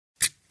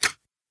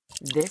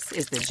This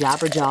is the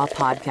Jabberjaw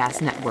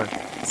Podcast Network,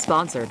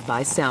 sponsored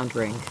by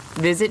SoundRing.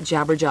 Visit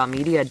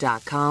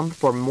jabberjawmedia.com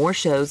for more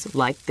shows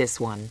like this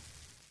one.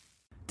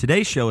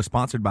 Today's show is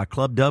sponsored by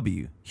Club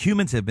W.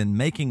 Humans have been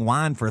making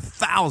wine for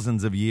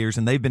thousands of years,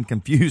 and they've been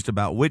confused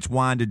about which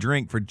wine to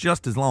drink for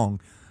just as long.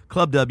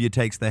 Club W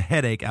takes the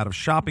headache out of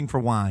shopping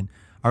for wine.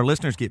 Our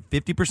listeners get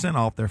 50%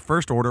 off their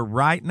first order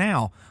right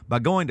now by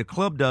going to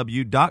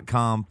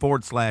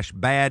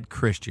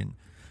clubw.com/badchristian.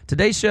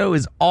 Today's show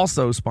is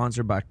also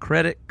sponsored by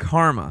Credit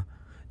Karma.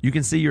 You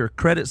can see your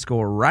credit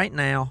score right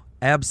now,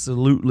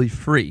 absolutely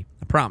free.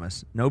 I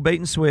promise. No bait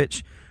and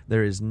switch.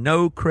 There is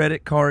no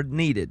credit card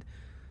needed.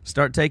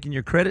 Start taking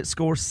your credit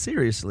score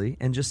seriously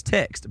and just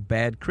text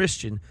Bad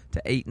Christian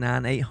to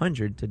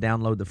 89800 to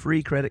download the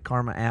free Credit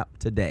Karma app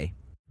today.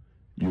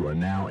 You are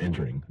now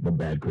entering the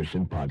Bad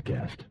Christian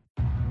Podcast.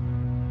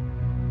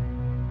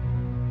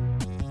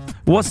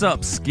 What's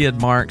up, skid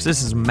marks?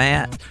 This is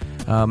Matt.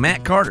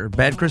 Matt Carter,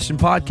 Bad Christian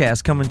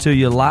Podcast, coming to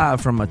you live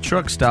from a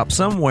truck stop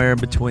somewhere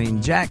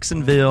between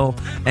Jacksonville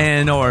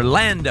and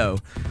Orlando.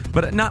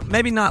 But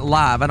maybe not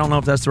live. I don't know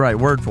if that's the right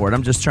word for it.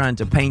 I'm just trying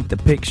to paint the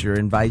picture,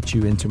 invite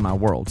you into my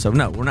world. So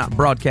no, we're not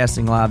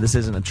broadcasting live. This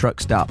isn't a truck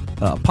stop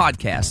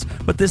podcast.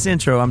 But this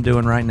intro I'm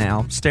doing right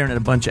now, staring at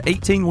a bunch of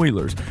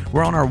 18-wheelers.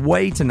 We're on our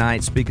way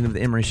tonight, speaking of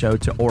the Emery Show,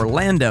 to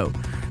Orlando.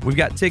 We've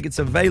got tickets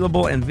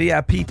available and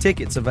VIP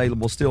tickets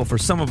available still for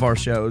some of our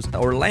shows.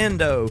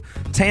 Orlando,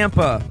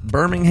 Tampa,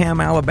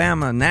 Birmingham,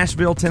 Alabama,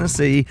 Nashville,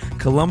 Tennessee,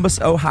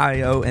 Columbus,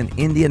 Ohio, and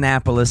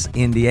Indianapolis,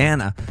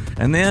 Indiana.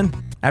 And then,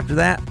 after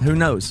that, who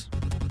knows?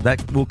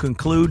 That will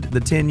conclude the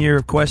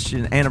 10-year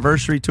question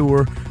anniversary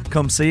tour.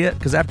 Come see it,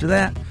 because after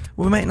that,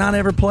 we may not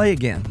ever play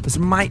again. This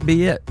might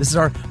be it. This is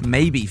our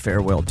maybe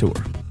farewell tour,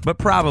 but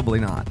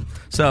probably not.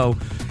 So,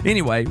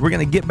 anyway, we're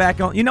going to get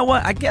back on. You know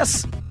what? I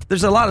guess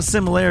there's a lot of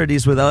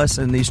similarities with us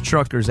and these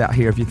truckers out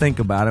here, if you think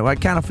about it. I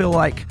kind of feel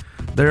like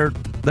they're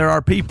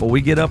our people. We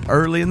get up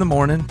early in the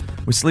morning.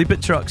 We sleep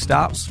at truck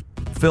stops,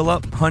 fill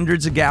up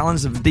hundreds of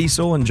gallons of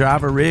diesel, and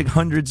drive a rig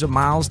hundreds of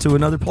miles to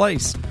another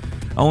place.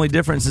 Only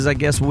difference is, I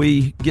guess,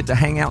 we get to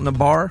hang out in the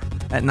bar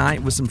at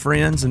night with some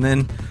friends and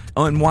then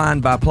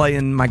unwind by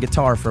playing my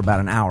guitar for about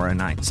an hour a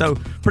night. So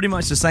pretty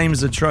much the same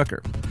as a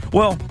trucker.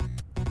 Well,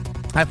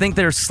 I think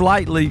they're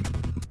slightly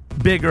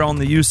bigger on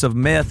the use of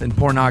meth and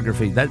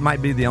pornography. That might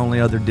be the only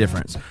other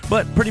difference.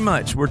 But pretty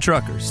much, we're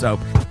truckers, so.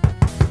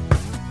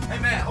 Hey,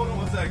 Matt, hold on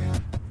 1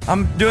 second.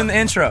 I'm doing the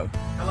intro.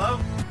 Hello?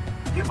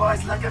 You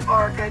boys looking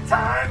for a good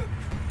time?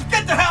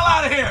 Get the hell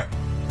out of here!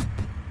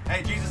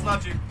 Hey, Jesus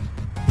loves you.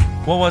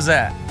 What was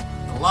that?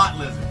 A lot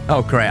lizard.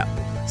 Oh, crap.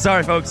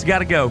 Sorry, folks.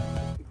 Gotta go.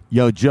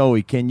 Yo,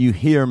 Joey, can you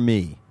hear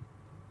me?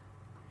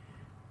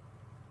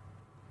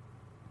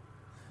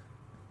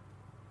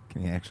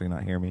 Can you actually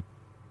not hear me?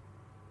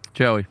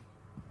 Joey.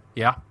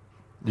 Yeah?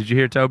 Did you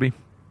hear Toby?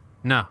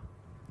 No.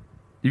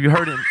 You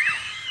heard him.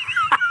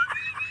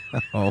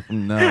 Oh,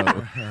 no.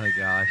 Oh,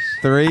 gosh.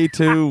 3,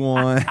 2,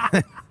 1.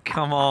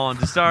 Come on.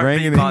 Just start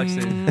Bring it in.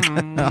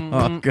 beatboxing.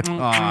 Oh,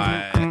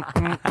 God.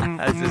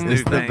 That's his new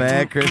It's the thing.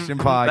 Bad Christian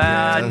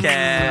Podcast.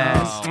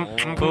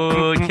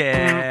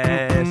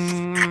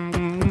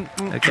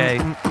 Podcast. Okay.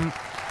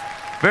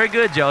 Very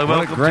good, Joey. What a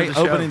Welcome great to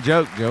the show. opening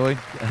joke, Joey.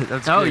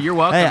 That's Oh, good. you're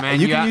welcome, Hey, man.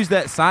 you can use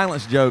that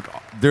silence joke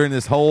during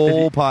this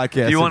whole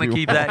podcast. If you want if to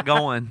keep that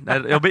going,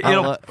 it'll be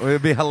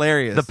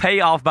hilarious. the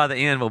payoff by the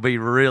end will be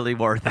really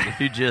worth it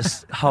if you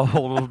just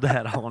hold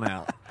that on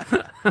out.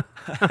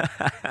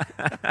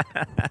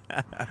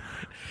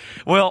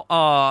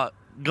 Well,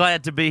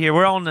 glad to be here.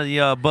 We're on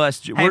the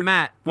bus. Hey,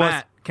 Matt,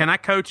 can I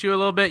coach you a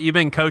little bit? You've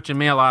been coaching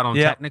me a lot on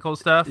technical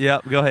stuff.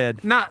 Yep, go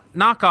ahead.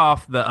 Knock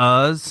off the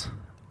uhs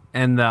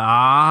and the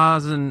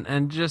ahs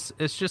and just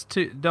it's just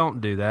too.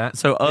 Don't do that.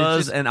 So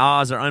It's just- and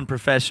ahs are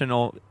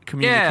unprofessional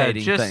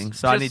communicating just- things.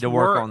 So I just need to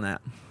work on that.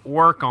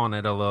 Work on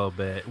it a little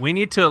bit. We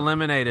need to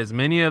eliminate as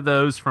many of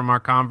those from our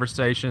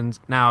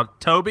conversations. Now,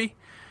 Toby,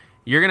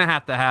 you're gonna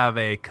have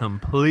a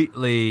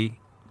completely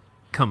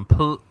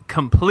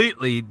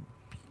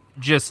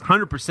just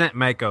 100%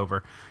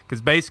 makeover, because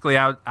basically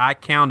I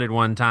counted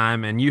one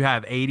time and you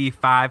have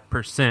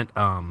 85%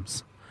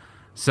 ums.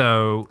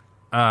 So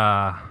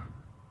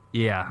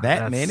yeah,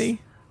 that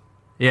many?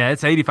 Yeah,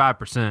 it's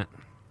 85%.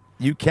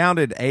 You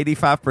counted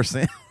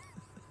 85%?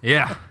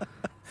 Yeah.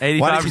 85%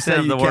 Why did you say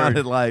of the you word.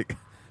 counted like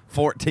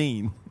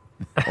 14?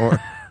 Or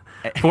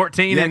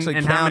 14 You and actually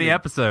how many counted.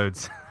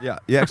 episodes? yeah,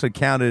 you actually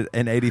counted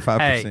an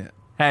 85%.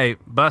 Hey,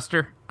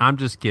 Buster, I'm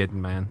just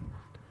kidding, man.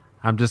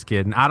 I'm just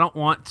kidding. I don't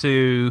want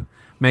to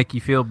make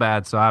you feel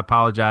bad, so I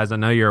apologize. I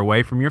know you're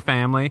away from your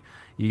family.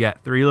 You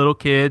got 3 little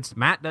kids.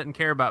 Matt doesn't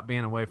care about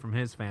being away from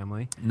his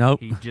family. Nope.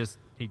 He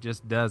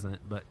just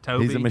doesn't. But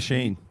Toby, He's a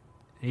machine.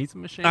 He's a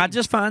machine. I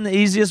just find the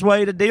easiest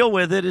way to deal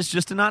with it is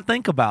just to not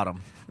think about them.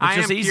 It's I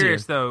just am easier.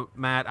 curious though,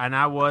 Matt, and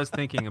I was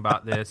thinking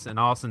about this in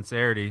all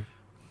sincerity.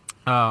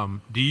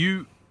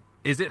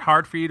 Is it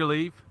hard for you to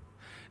leave?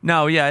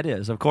 No, yeah, it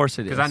is. Of course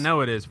it is. Because I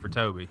know it is for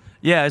Toby.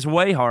 Yeah, it's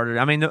way harder.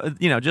 I mean,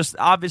 just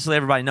obviously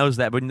everybody knows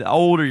that, but the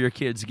older your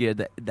kids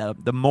get,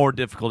 the more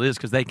difficult it is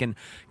because they can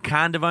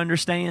kind of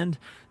understand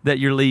that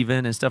you're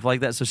leaving and stuff like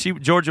that. So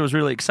Georgia was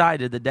really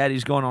excited that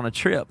Daddy's going on a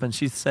trip, and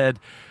she said,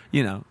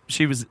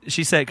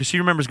 she said because she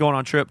remembers going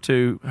on a trip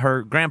to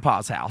her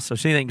grandpa's house, so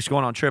she thinks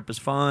going on a trip is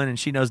fun, and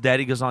she knows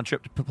Daddy goes on a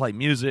trip to play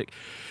music.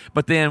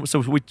 But then,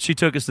 she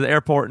took us to the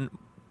airport and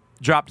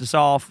dropped us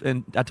off,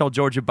 and I told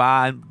Georgia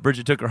bye, and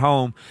Bridget took her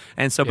home.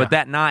 And so, but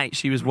that night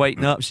she was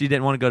waiting up. She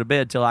didn't want to go to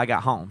bed till I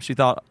got home. She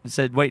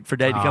said wait for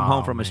Dad to come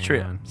home from his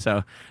trip.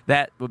 So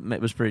that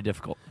was pretty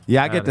difficult.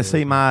 Yeah, I get to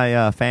see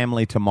my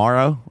family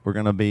tomorrow. We're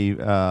going to be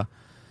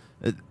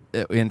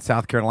in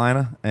South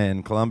Carolina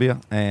and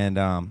Columbia,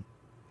 and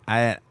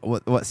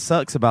what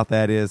sucks about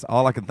that is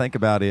all I can think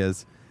about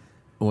is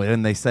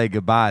when they say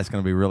goodbye, it's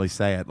going to be really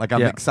sad. Like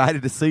I'm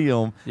excited to see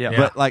them,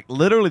 but like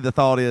literally the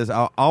thought is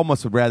I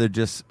almost would rather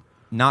just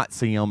not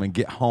see them and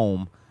get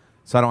home,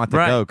 so I don't have to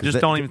go. Just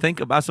don't even think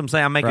about. That's what I'm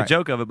saying. I make a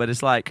joke of it, but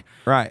it's like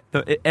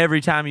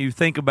every time you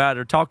think about it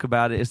or talk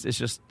about it, it's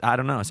just I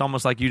don't know. It's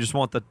almost like you just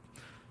want to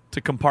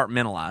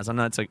compartmentalize. I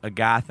know it's a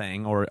guy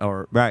thing, or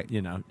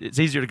it's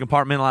easier to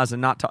compartmentalize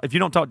and not talk. If you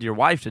don't talk to your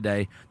wife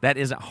today, that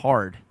isn't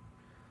hard,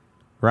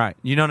 right?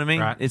 You know what I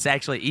mean? Right. It's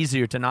actually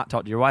easier to not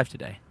talk to your wife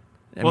today.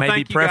 Well,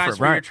 thank you guys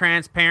for your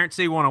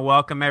transparency. Want to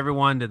welcome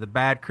everyone to the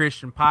Bad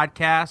Christian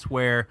Podcast,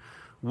 where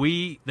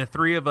we, the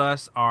three of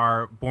us,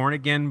 are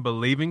born-again,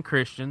 believing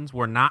Christians.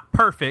 We're not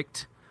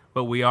perfect,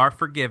 but we are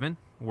forgiven.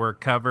 We're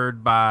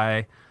covered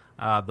by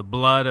the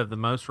blood of the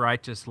most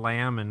righteous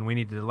Lamb, and we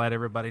need to let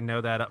everybody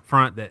know that up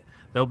front, that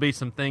there'll be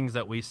some things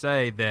that we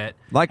say that...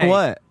 Like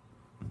what?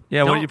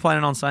 Yeah, what are you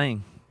planning on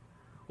saying?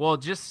 Well,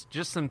 just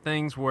some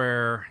things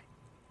where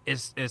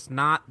it's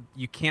not...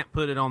 You can't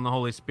put it on the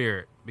Holy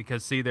Spirit,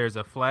 because, see, there's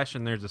a flesh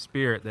and there's a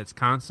spirit that's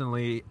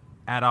constantly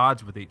at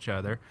odds with each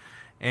other.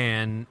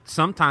 And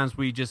sometimes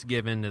we just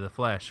give in to the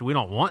flesh. We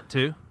don't want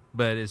to,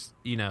 but it's,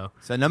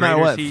 So no matter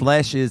what,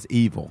 flesh is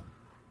evil.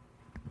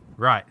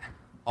 Right.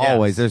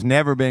 Always. Yes. There's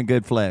never been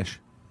good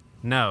flesh.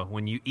 No.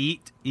 When you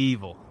eat,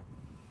 evil.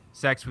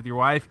 Sex with your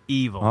wife,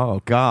 evil.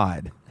 Oh,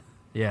 God.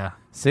 Yeah.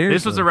 Seriously?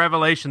 This was a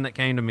revelation that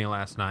came to me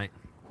last night.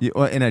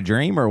 In a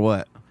dream or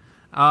what?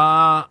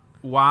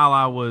 While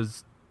I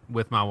was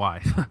with my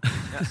wife.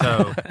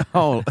 So.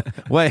 Oh,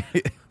 wait.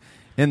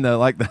 In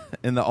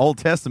the Old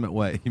Testament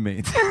way, you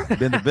mean?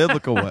 In the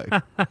biblical way.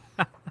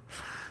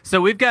 So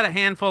we've got a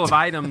handful of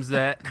items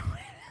that.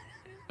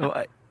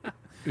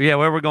 Yeah,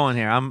 where we're going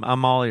here?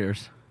 I'm all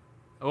ears.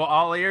 Well,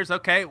 all ears.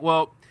 Okay.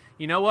 Well,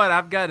 you know what?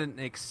 I've got an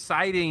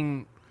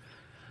exciting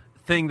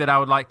thing that I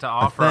would like to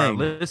offer our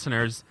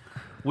listeners.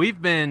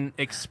 We've been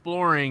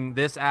exploring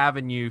this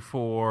avenue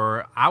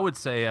for, I would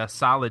say, a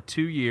solid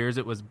 2 years.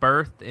 It was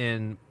birthed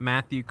in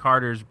Matthew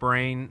Carter's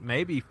brain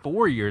maybe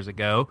 4 years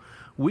ago.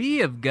 We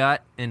have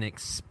got an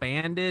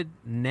expanded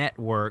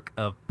network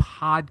of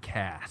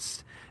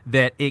podcasts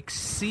that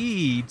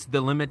exceeds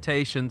the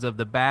limitations of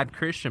the Bad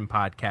Christian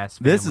Podcast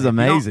family. This is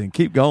amazing.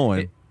 Keep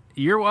going.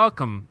 You're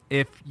welcome.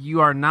 If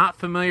you are not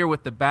familiar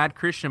with the Bad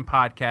Christian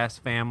Podcast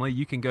family,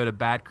 you can go to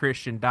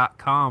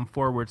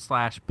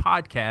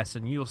badchristian.com/podcast,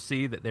 and you'll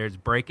see that there's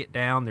Break It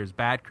Down, there's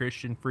Bad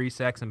Christian, Free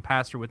Sex, and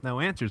Pastor with No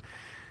Answers.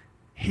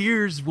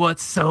 Here's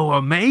what's so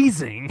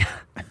amazing.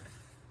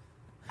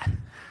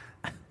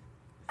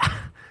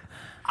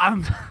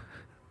 I'm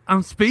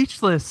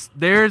speechless.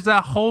 There's a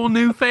whole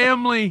new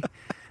family.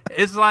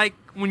 It's like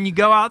when you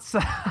go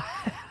outside.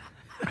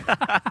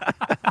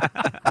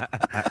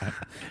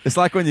 It's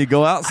like when you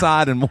go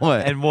outside and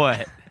what? And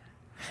what?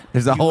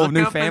 There's a whole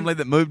new family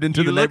that moved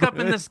into the neighborhood. You look up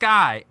in the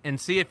sky and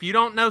see, if you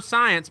don't know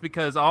science,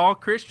 because all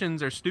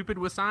Christians are stupid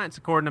with science,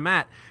 according to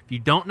Matt. If you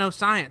don't know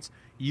science,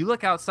 you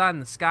look outside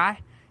in the sky,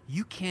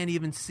 you can't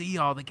even see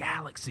all the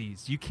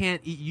galaxies.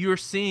 You're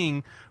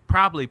seeing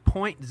probably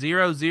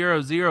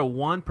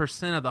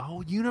 0.0001% of the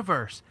whole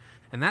universe.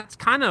 And that's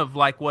kind of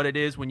like what it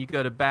is when you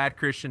go to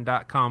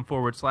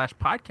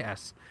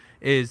badchristian.com/podcasts,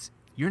 is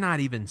you're not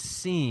even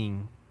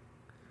seeing,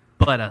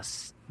 but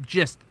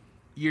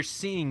you're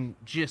seeing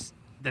just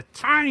the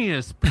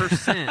tiniest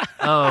percent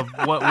of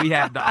what we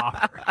have to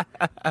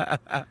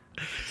offer.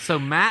 So,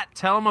 Matt,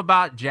 tell them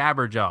about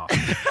Jabberjaw.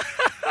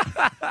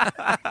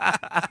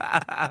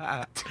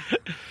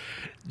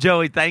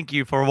 Joey, thank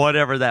you for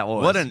whatever that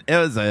was. It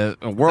was a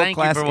world-class Thank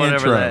you for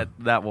whatever intro.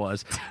 that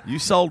was. You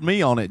sold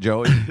me on it,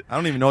 Joey. I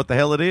don't even know what the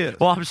hell it is.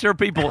 Well, I'm sure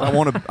people. I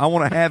want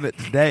to have it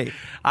today.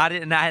 I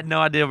had no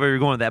idea where you were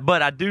going with that,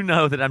 but I do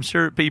know that I'm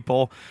sure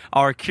people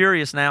are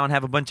curious now and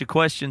have a bunch of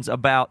questions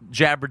about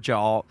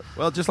Jabberjaw.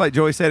 Well, just like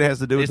Joey said, it has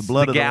to do with the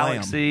blood of the lamb.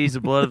 Galaxies,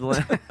 the blood of the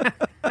lamb.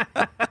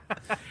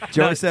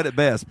 Joey said it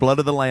best. Blood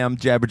of the lamb,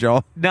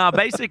 Jabberjaw. No,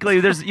 basically,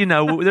 there's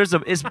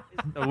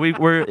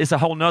it's a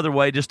whole nother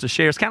way just to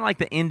share. It's kind of like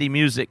the indie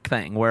music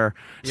thing, where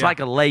it's like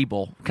a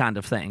label kind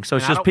of thing. So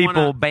it's And I just don't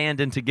people wanna-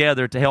 banding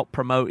together to help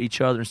promote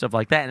each other and stuff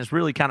like that. And it's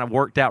really kind of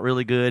worked out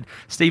really good.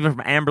 Steven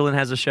from Amberlin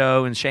has a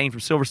show, and Shane from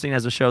Silverstein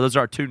has a show. Those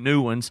are our two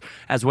new ones,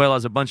 as well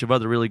as a bunch of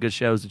other really good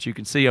shows that you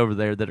can see over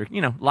there that are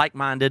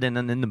like-minded and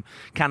then in the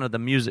kind of the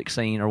music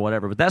scene or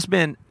whatever. But that's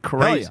been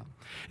crazy. yeah.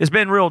 It's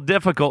been real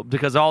difficult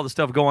because of all the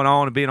stuff going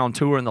on and being on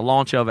tour and the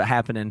launch of it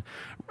happening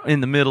in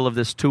the middle of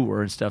this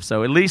tour and stuff.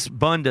 So at least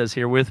Bunda's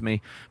here with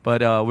me,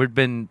 but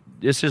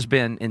it's just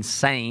been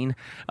insane.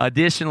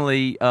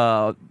 Additionally,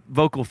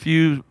 Vocal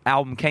Few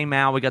album came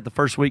out. We got the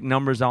first week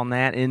numbers on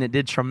that, and it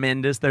did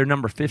tremendous. They're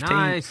number 15.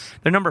 Nice.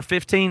 They're number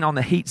 15 on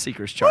the Heat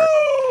Seekers chart.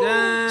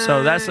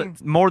 So that's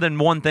more than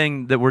one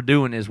thing that we're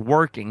doing is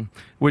working,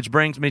 which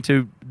brings me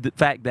to the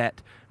fact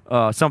that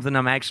something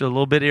I'm actually a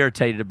little bit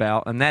irritated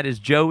about, and that is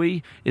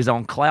Joey is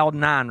on cloud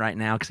 9 right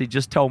now because he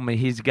just told me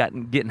he's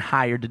getting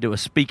hired to do a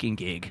speaking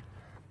gig.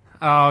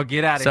 Oh,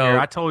 get out of So- here.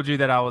 I told you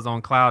that I was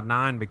on cloud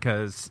 9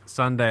 because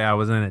Sunday I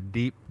was in a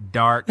deep,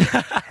 dark,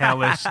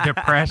 hellish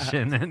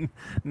depression, and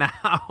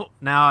now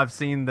I've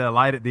seen the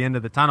light at the end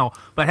of the tunnel.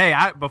 But hey,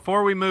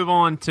 before we move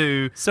on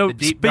to the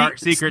deep, dark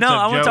secrets of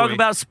I want to talk Joey-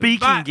 about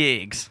speaking But-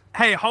 gigs.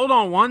 Hey, hold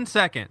on one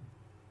second,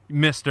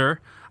 mister.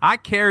 I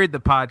carried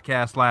the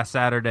podcast last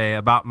Saturday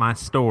about my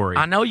story.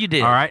 I know you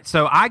did. All right,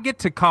 so I get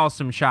to call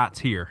some shots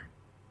here.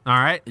 All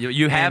right,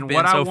 You have And been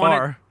what I so wanted-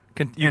 far.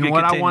 You and can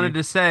what I continue. wanted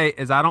to say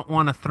is I don't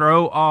want to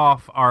throw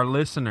off our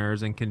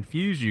listeners and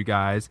confuse you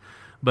guys,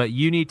 but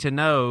you need to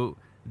know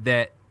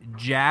that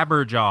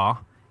Jabberjaw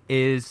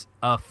is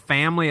a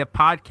family of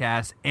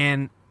podcasts,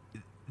 and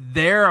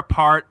they're a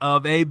part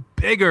of a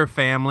bigger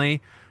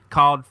family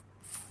called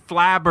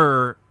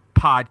Flabber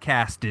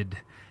Podcasted.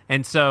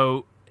 And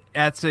so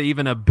that's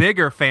even a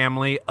bigger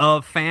family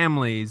of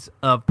families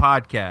of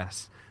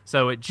podcasts.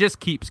 So it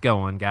just keeps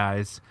going,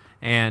 guys.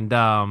 And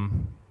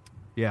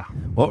yeah.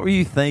 What were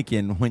you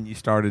thinking when you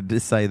started to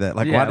say that?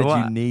 Like, Yeah, why did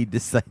well, you need to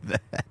say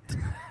that?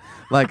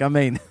 Like, I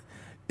mean,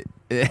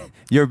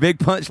 your big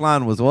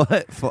punchline was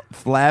what?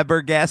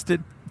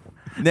 Flabbergasted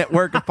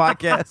network of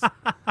podcasts?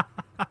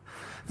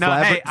 No,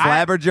 hey,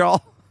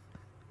 Flabberjaw?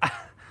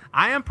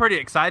 I am pretty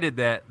excited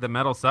that the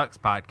Metal Sucks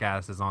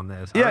podcast is on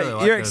this. I Yeah, really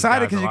like you're those excited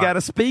guys because you lot. got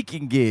a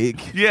speaking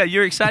gig. Yeah,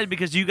 you're excited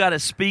because you got a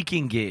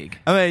speaking gig.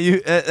 I mean,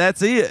 you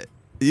that's it.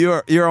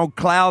 You're on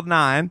cloud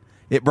 9.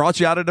 It brought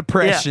you out of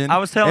depression. Yeah, I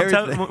was telling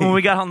everything. when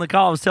we got on the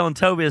call, I was telling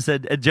Toby, I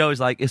said, Joey's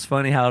like, it's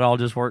funny how it all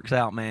just works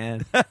out,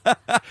 man. Like,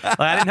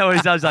 I didn't know what he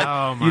was. I was like,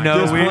 Oh, my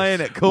Just God.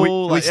 playing it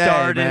cool. We like, hey,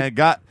 started, man,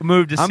 God,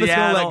 moved to I'm Seattle. just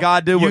gonna let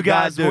God do what You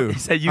guys God do. He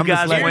said, you I'm guys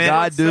just letting went.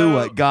 God do So-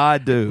 what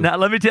God do. Now,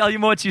 let me tell you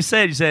what you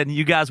said. You said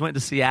you guys went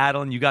to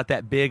Seattle and you got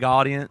that big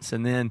audience,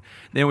 and then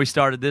we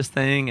started this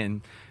thing,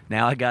 and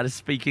now I got a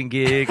speaking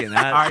gig, and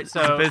All right,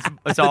 so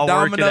it's all the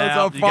working dominoes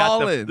out. are You got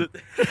the- falling.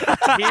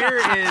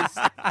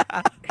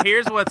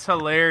 here's what's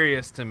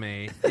hilarious to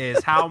me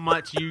is how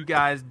much you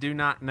guys do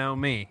not know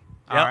me.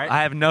 All Yep, right,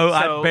 I have no.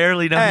 So- I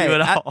barely know Hey, you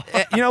at all.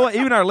 you know what?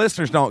 Even our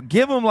listeners don't.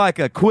 Give them like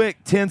a quick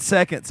 10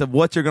 seconds of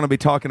what you're going to be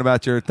talking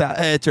about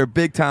at your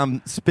big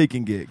time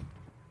speaking gig.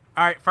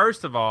 All right,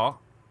 first of all,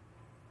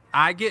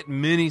 I get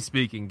many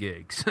speaking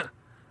gigs.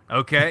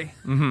 Okay.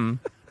 Mm-hmm.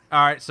 All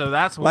right, so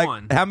that's Like,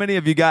 one. how many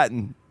have you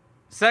gotten?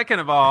 Second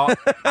of all,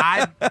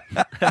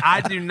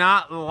 I do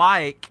not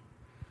like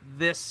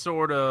this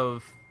sort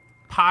of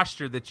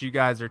posture that you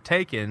guys are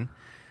taking,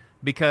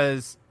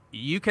 because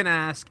you can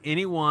ask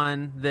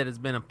anyone that has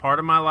been a part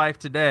of my life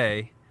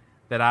today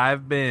that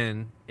I've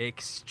been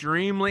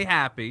extremely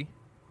happy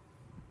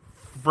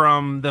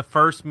from the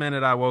first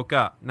minute I woke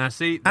up. Now,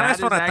 see, I that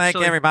just want is to thank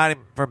actually- everybody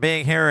for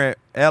being here at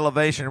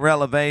Elevation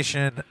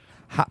Relevation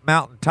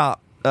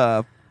Mountaintop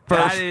That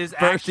is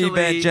First actually-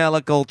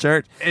 Evangelical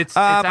Church. It's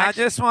I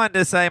actually, just wanted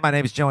to say my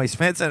name is Joey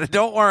Svensson. And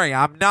don't worry,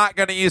 I'm not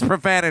going to use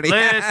profanity.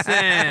 listen.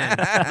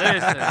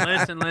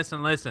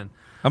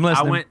 I'm listening.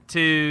 I went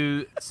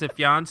to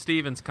Sufjan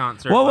Stevens'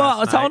 concert. Whoa,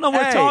 last it's all night. no.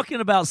 We're Hey.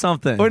 talking about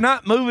something. We're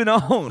not moving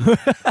on.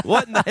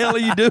 What in the hell are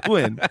you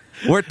doing?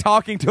 We're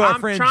talking to our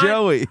I'm friend trying-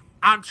 Joey.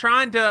 I'm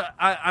trying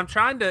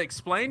to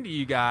explain to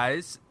you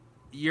guys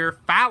your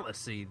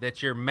fallacy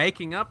that you're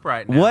making up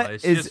right now. What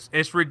it's is- just,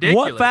 it's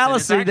ridiculous. And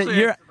fallacy it's that actually-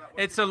 you're-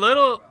 It's a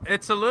little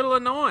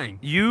annoying.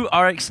 You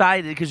are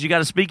excited because you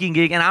got a speaking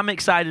gig, and I'm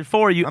excited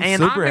for you. I'm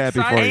and super happy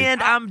for excited. you.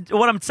 And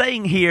what I'm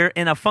saying here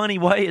in a funny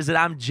way is that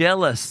I'm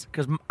jealous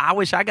because I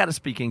wish I got a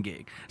speaking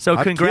gig. So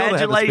I'd kill to have a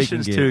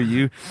congratulations speaking to gig.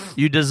 you.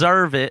 You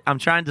deserve it. I'm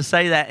trying to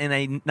say that in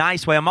a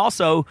nice way. I'm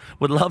also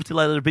would love to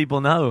let other people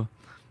know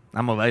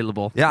I'm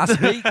available. Yeah, I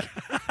speak.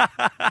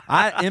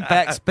 I, in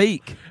fact,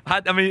 speak.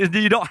 I mean,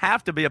 you don't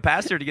have to be a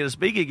pastor to get a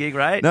speaking gig,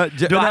 right? No,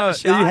 Do I have a you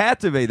shot? have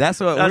to be. That's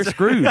what we're That's-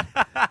 screwed.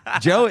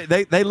 Joey,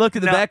 they look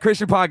at the No. Bad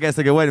Christian podcast.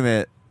 They go, wait a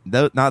minute,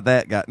 no, not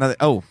that guy.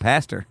 No,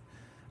 pastor.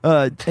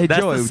 Hey, That's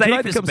Joey, the would you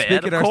like to safest come bet, speak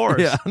at of our?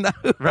 course. Yeah, no.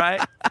 Right?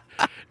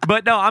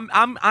 But no,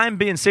 I'm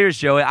being serious,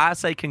 Joey. I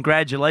say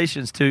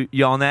congratulations to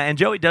you on that. And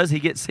Joey does. He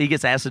gets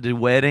asked to do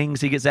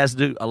weddings. He gets asked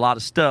to do a lot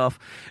of stuff.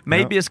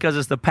 Maybe it's because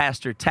it's the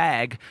pastor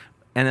tag,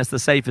 and it's the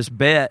safest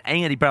bet,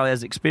 and he probably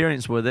has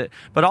experience with it.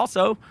 But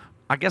also,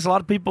 I guess a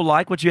lot of people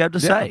like what you have to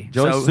say.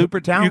 Joey's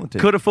super talented. You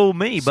could have fooled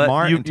me, but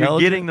Smart, you're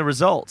intelligent. getting the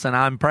results, and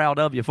I'm proud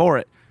of you for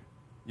it.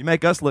 You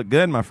make us look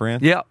good, my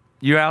friend. Yep,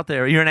 you're out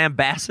there. You're an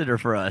ambassador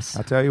for us.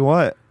 I tell you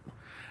what.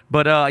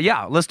 But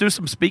yeah, let's do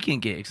some speaking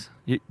gigs.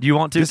 Do you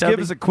want to? Just Toby? give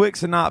us a quick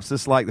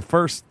synopsis, like the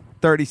first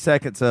 30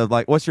 seconds of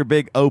like, what's your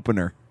big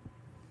opener?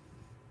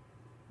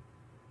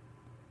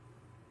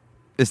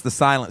 It's the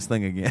silence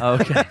thing again.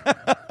 Okay.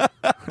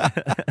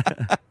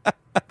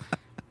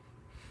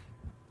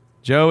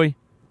 Joey,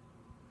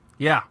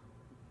 Yeah,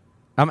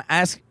 I'm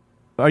asking,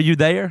 are you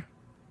there?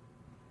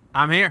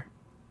 I'm here.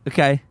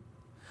 Okay.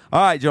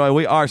 All right, Joey,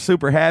 we are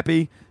super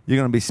happy. You're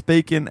going to be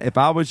speaking. If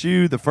I was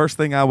you, the first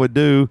thing I would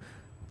do,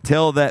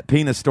 tell that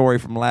penis story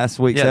from last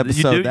week's Yeah, you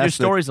episode. do- your That's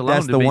stories alone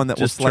That's to the be one that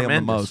will just slay them the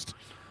tremendous. most.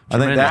 I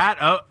think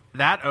that.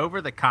 That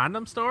over the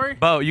condom story?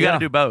 Bo, you got to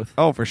do both.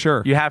 Oh, for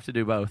sure. You have to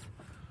do both.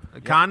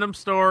 The condom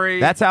story.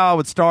 That's how I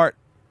would start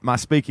my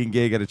speaking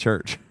gig at a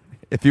church.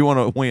 If you want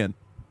to win.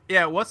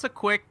 Yeah, what's a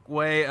quick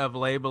way of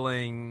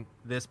labeling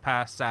this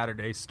past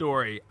Saturday's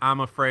story? I'm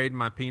afraid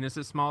my penis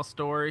is small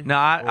story. No,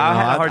 I Or-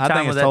 had a hard I time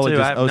think with it's that totally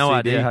too. I just have no OCD.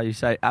 idea how you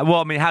say. Well,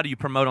 I mean, how do you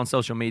promote on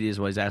social media is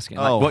what he's asking.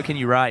 Like, Oh. what can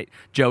you write?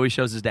 Joey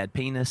shows his dad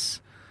penis.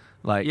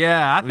 Like,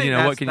 Yeah, I think you know,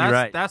 that's, what can you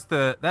that's,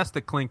 write? that's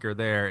the clinker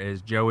there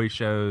is Joey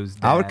shows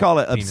I would dad call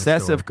it penis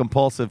obsessive story.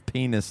 compulsive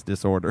penis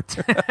disorder.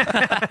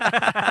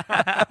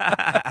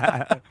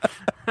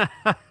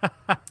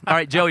 All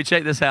right, Joey,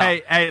 check this out.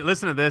 Hey,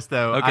 listen to this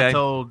though. Okay.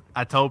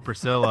 I told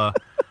Priscilla,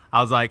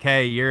 I was like,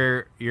 hey,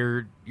 you're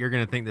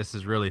gonna think this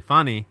is really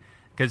funny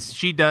because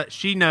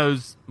she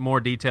knows more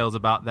details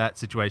about that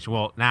situation.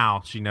 Well,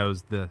 now she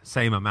knows the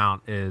same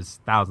amount as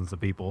thousands of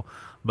people,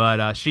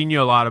 but she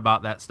knew a lot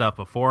about that stuff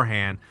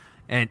beforehand,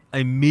 and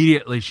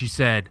immediately she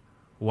said,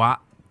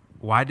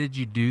 why did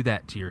you do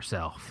that to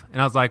yourself?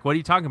 And I was like, what are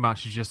you talking about?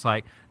 She's just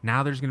like,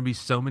 now there's going to be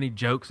so many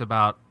jokes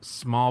about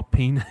small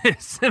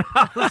penis. And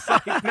I was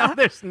like, no,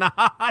 there's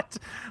not.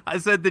 I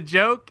said, the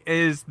joke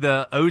is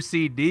the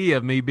OCD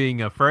of me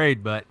being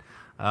afraid, but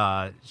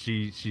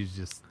she's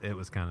just, it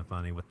was kind of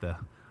funny with the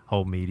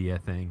whole media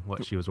thing,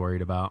 what she was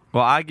worried about.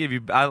 Well, I give you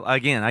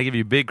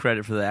big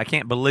credit for that. I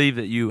can't believe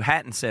that you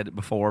hadn't said it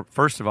before,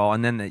 first of all,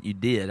 and then that you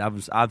did. I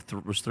was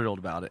thrilled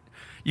about it.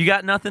 You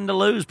got nothing to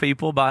lose,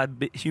 people, by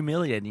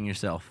humiliating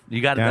yourself.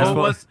 You got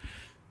to.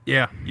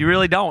 Yeah. You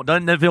really don't.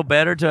 Doesn't it feel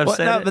better to have Well,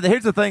 said no, it? but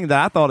here's the thing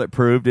that I thought it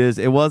proved is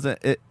it wasn't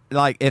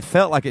it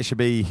felt like it should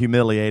be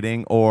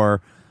humiliating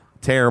or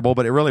terrible,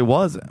 but it really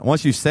wasn't.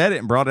 Once you said it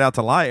and brought it out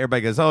to light,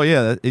 everybody goes, "Oh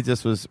yeah, he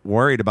just was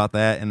worried about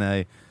that in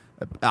a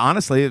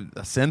honestly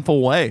a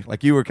sinful way.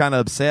 Like you were kind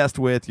of obsessed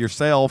with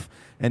yourself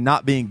and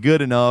not being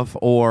good enough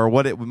or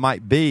what it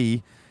might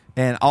be,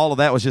 and all of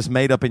that was just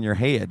made up in your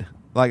head."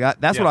 Like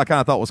that's what I kind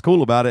of thought was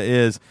cool about it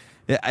is.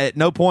 At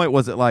no point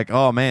was it like,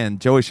 oh man,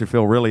 Joey should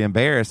feel really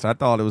embarrassed. I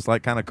thought it was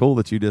like kind of cool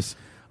that you just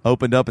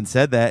opened up and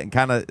said that, and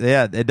kind of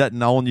it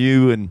doesn't own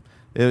you, and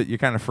you're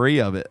kind of free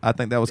of it. I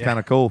think that was kind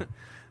of cool.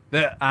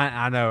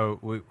 I know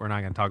we're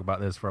not going to talk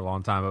about this for a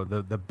long time,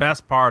 but the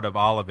best part of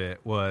all of it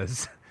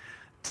was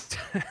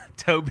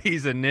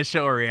Toby's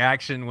initial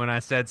reaction when I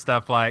said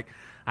stuff like,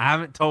 I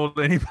haven't told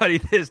anybody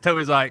this.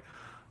 Toby's like,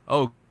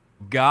 oh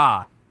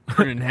God.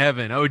 You're in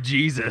heaven, oh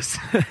Jesus,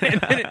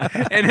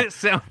 and it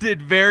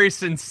sounded very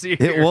sincere.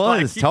 It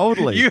was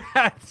totally. You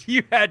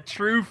had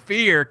true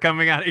fear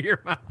coming out of your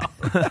mouth.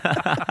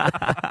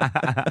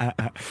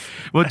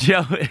 Well,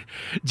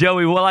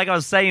 Joey, well, like I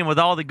was saying, with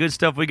all the good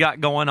stuff we got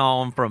going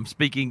on, from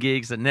speaking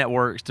gigs and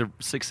networks to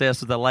success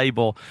with the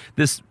label,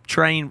 this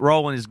train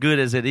rolling as good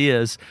as it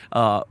is.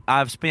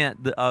 I've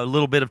spent a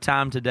little bit of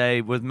time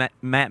today with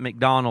Matt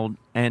McDonald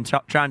and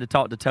trying to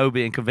talk to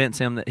Toby and convince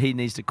him that he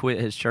needs to quit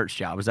his church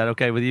job. Is that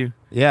okay with you?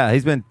 Yeah,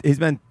 he's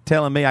been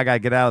telling me I got to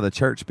get out of the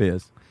church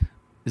biz.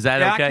 Is that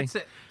Yeah, okay?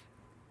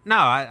 No,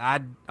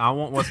 I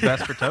want what's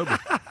best for Toby.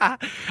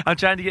 I'm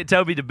trying to get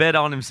Toby to bet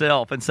on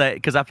himself and say,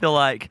 because I feel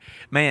like,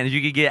 man, if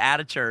you could get out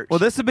of church. Well,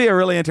 this would be a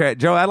really interesting.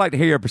 Joe, I'd like to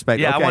hear your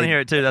perspective. Yeah, I Okay. want to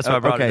hear it too. That's why I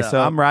brought it Okay, up.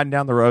 so I'm riding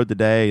down the road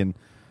today and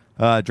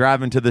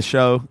driving to the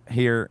show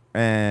here,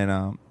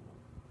 and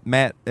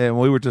Matt, and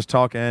we were just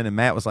talking, and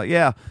Matt was like,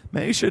 "Yeah,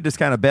 man, you should just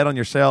kind of bet on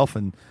yourself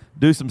and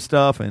do some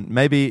stuff, and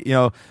maybe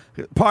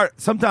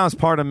sometimes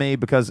part of me,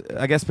 because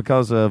I guess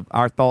because of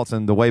our thoughts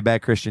and the way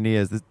Bad Christian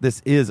is,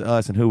 this is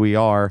us and who we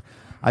are.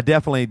 I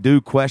definitely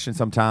do question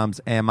sometimes: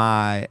 am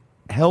I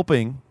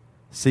helping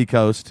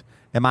Seacoast?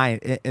 Am I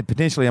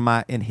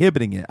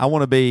inhibiting it? I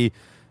want to be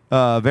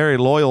very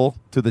loyal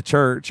to the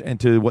church and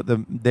to what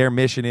their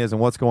mission is and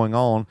what's going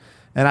on,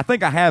 and I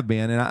think I have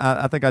been, and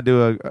I think I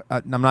do.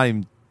 I'm not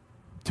even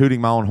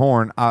tooting my own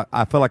horn.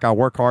 I feel like I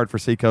work hard for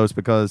Seacoast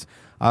because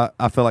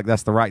I feel like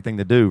that's the right thing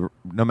to do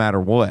no matter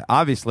what.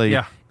 Obviously,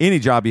 any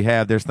job you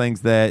have, there's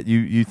things that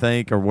you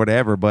think or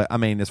whatever, but I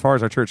mean, as far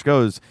as our church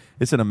goes,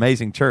 it's an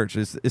amazing church.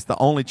 It's the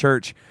only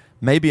church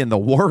maybe in the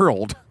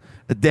world,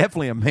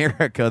 definitely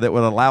America, that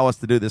would allow us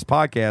to do this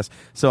podcast.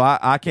 So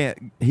I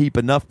can't heap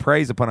enough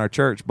praise upon our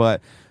church,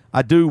 but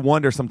I do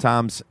wonder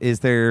sometimes, is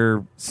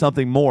there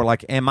something more?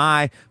 Like, am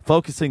I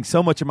focusing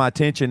so much of my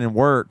attention and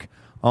work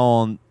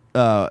on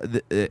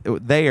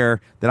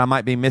there that I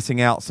might be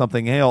missing out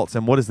something else?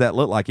 And what does that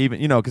look like?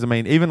 Even, because I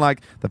mean, even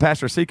like the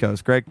pastor of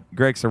Seacoast,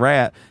 Greg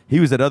Surratt,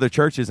 he was at other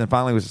churches and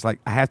finally was just like,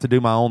 I have to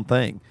do my own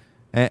thing.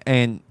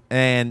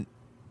 And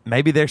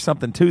maybe there's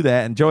something to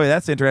that. And Joey,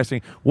 that's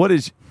interesting. What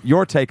is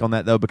your take on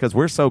that, though? Because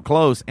we're so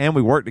close and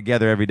we work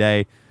together every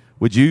day.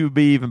 Would you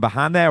be even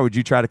behind that, or would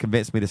you try to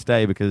convince me to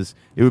stay because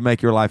it would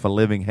make your life a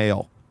living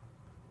hell?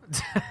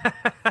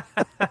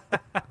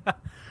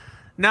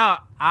 No,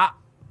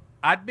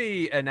 I'd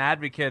be an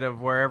advocate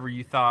of wherever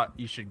you thought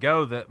you should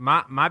go. That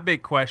my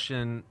big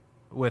question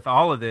with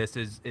all of this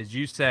is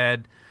you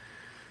said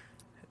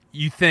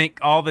you think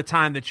all the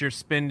time that you're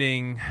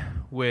spending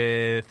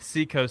with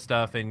Seacoast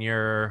stuff and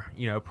your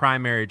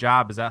primary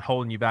job, is that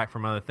holding you back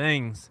from other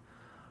things?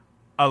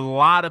 A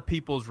lot of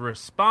people's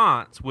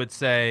response would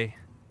say,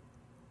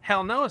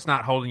 hell no, it's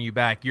not holding you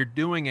back. You're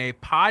doing a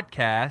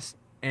podcast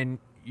and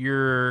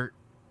you're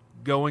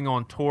going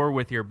on tour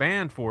with your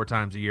band 4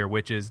 times a year,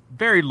 which is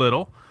very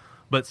little,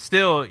 but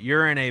still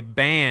you're in a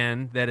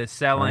band that is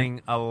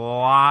selling a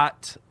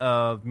lot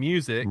of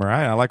music.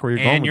 Right. I like where you're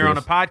going and with you're on a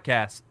this.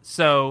 podcast.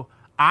 So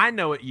I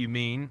know what you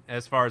mean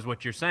as far as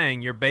what you're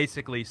saying. You're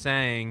basically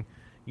saying,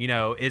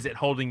 is it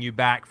holding you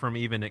back from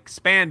even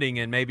expanding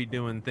and maybe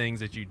doing things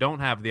that you don't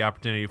have the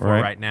opportunity for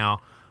right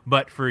now?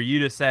 But for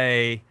you to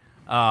say,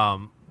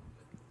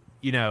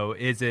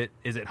 is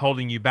it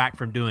holding you back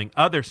from doing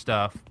other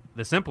stuff?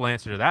 The simple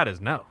answer to that is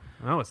no.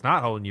 No, it's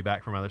not holding you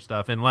back from other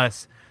stuff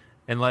unless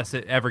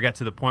it ever got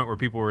to the point where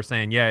people were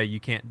saying, yeah, you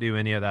can't do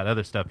any of that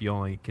other stuff. You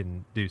only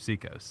can do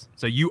Seacoast.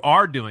 So you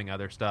are doing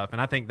other stuff. And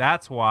I think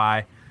that's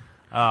why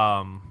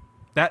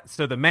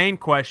so the main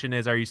question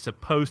is, are you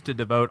supposed to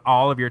devote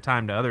all of your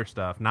time to other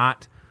stuff?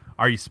 Not,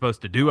 are you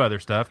supposed to do other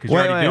stuff? Because you're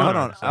already doing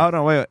other stuff. Hold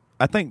on, wait.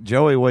 I think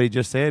Joey, what he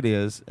just said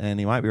is, and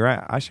he might be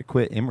right, I should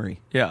quit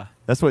Emory. Yeah.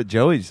 That's what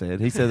Joey said.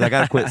 He says, I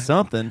got to quit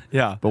something.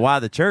 Yeah. But why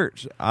the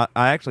church? I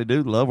actually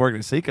do love working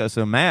at Seacoast.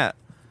 So, Matt,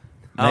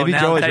 maybe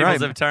now Joey's tables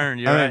right. have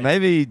turned. You're I mean, right.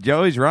 maybe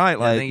Joey's right. I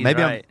Like, think he's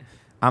maybe right.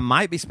 I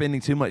might be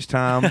spending too much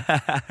time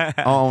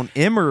on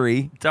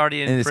Emory. It's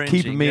already and it's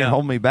keeping me and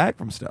holding me back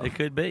from stuff. It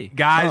could be.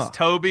 Guys,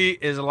 Toby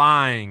is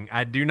lying.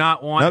 I do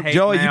not want Nope, hate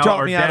Joey, mail you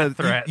talked or me out death of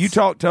threats. you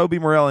talked Toby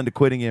Morrell into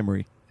quitting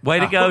Emory. Way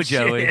to go, Oh,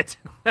 Joey. shit.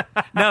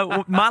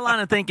 No, my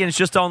line of thinking is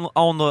just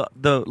on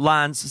the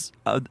lines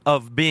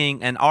of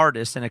being an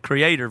artist and a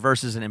creator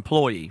versus an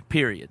employee,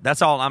 period.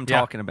 That's all I'm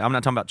talking about. I'm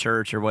not talking about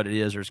church or what it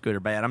is or it's good or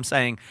bad. I'm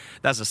saying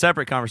that's a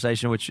separate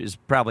conversation, which is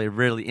probably a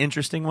really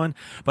interesting one.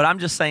 But I'm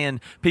just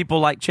saying people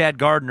like Chad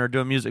Gardner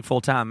doing music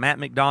full-time. Matt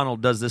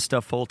McDonald does this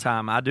stuff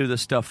full-time. I do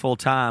this stuff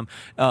full-time.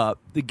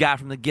 The guy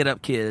from the Get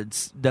Up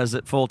Kids does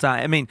it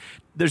full-time. I mean,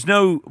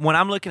 when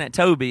I'm looking at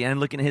Toby and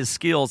looking at his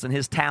skills and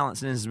his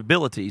talents and his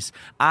abilities,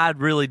 I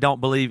really don't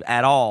believe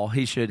at all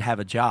he should have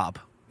a job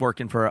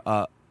working for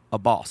a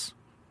boss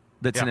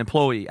that's an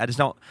employee. I just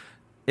don't.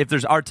 If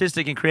there's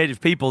artistic and creative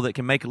people that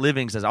can make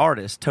livings as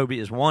artists, Toby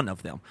is one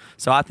of them.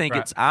 So I think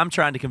I'm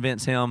trying to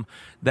convince him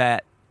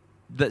that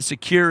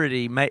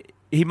security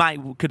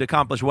could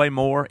accomplish way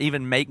more,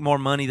 even make more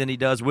money than he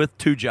does with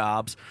 2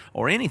 jobs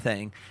or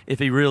anything if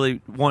he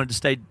really wanted to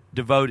stay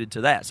devoted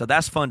to that. So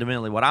that's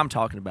fundamentally what I'm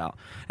talking about.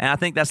 And I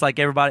think that's like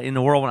everybody in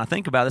the world, when I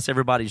think about this,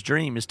 everybody's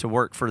dream is to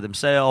work for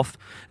themselves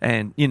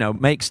and,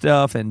 make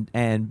stuff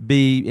and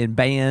be in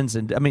bands.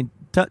 And I mean,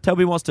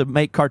 Toby wants to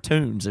make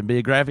cartoons and be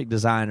a graphic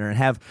designer and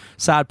have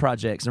side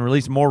projects and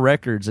release more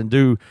records and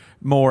do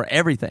more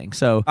everything.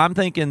 So I'm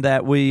thinking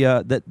that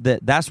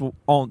that's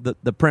on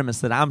the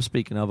premise that I'm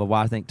speaking of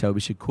why I think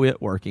Toby should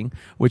quit working,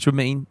 which would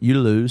mean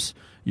you lose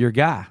your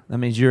guy. That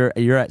means you're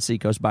at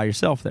Seacoast by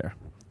yourself there.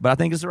 But I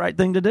think it's the right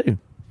thing to do.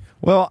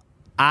 Well,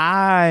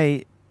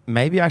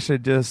 maybe I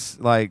should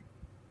just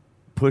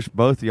push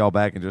both of y'all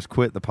back and just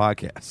quit the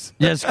podcast.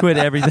 Just quit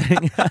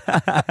everything.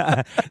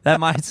 That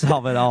might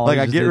solve it all. I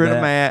Just get do rid that.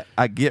 of Matt,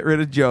 I get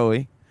rid of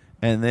Joey,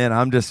 and then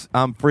I'm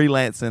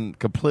freelancing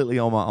completely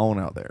on my own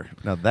out there.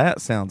 Now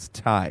that sounds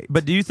tight.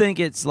 But do you think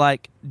it's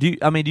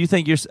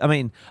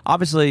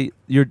obviously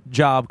your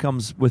job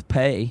comes with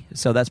pay,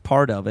 so that's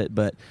part of it,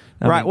 but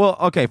Well,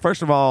 okay,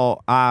 first of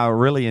all, I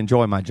really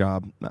enjoy my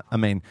job. I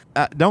mean,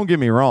 don't get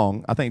me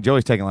wrong. I think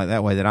Joey's taking it like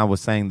that way, that I was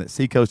saying that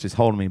Seacoast is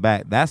holding me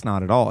back. That's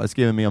not at all. It's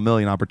giving me a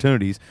million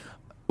opportunities.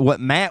 What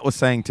Matt was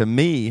saying to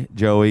me,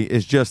 Joey,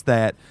 is just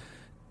that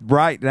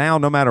right now,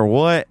 no matter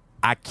what,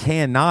 I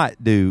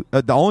cannot do.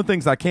 The only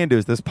things I can do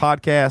is this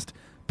podcast,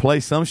 play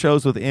some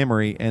shows with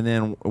Emory, and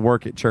then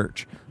work at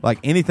church. Like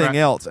anything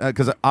else,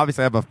 because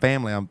obviously I have a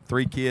family. I'm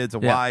 3 kids, a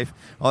wife,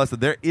 all that stuff.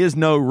 There is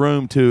no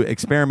room to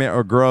experiment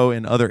or grow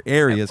in other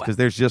areas because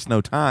there's just no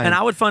time. And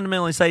I would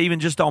fundamentally say, even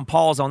just on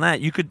pause on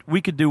that,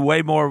 we could do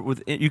way more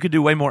you could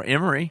do way more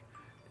Emory.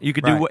 You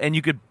could do, and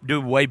you could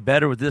do way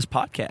better with this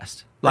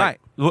podcast. Like,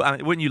 I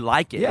mean, wouldn't you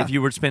like it if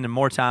you were spending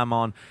more time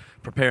on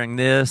preparing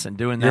this and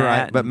doing that. You're right.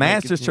 and But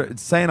Matt's making- just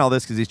saying all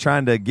this because he's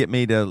trying to get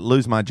me to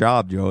lose my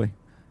job, Joey.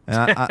 And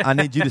I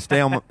need you to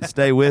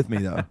stay with me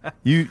though.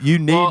 You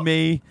need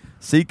me.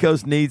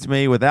 Seacoast needs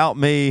me. Without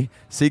me,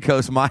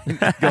 Seacoast might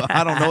go.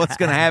 I don't know what's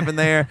going to happen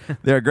there.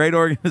 They're a great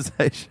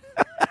organization.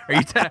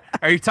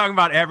 Are you talking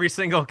about every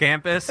single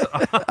campus?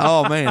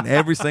 Oh man,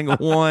 every single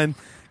one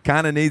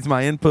kind of needs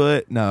my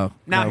input. No.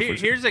 Now no, for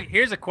sure.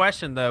 here's a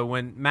question though.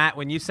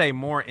 When you say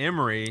more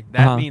Emory,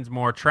 that means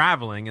more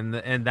traveling,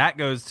 and that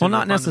goes to Well, the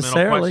not fundamental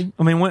necessarily. question.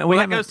 I mean, we Well, that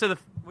haven't- goes to the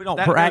we don't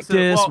that goes to the-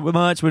 practice well,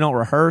 much. We don't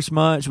rehearse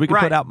much. We can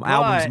Right, put out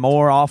albums but-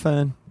 more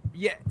often.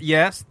 Yeah,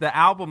 yes, the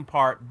album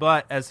part,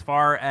 but as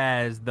far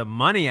as the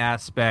money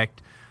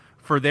aspect,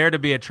 for there to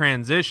be a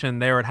transition,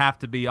 there would have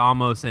to be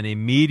almost an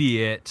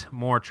immediate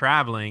more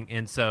traveling,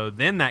 and so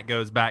then that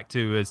goes back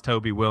to, is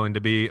Toby willing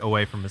to be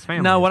away from his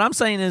family? No, what I'm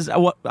saying is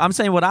what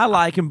I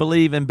like and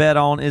believe and bet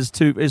on is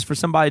for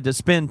somebody to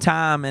spend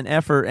time and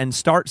effort and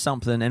start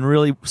something and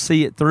really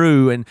see it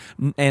through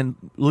and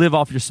live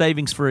off your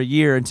savings for a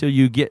year until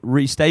you get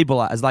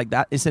restabilized. Like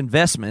that, it's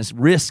investment, it's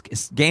risk,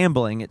 it's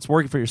gambling, it's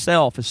working for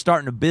yourself, it's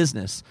starting a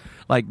business.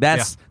 Like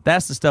that's the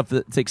stuff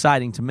that's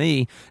exciting to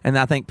me, and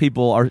I think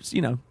people are,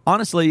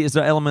 honestly, is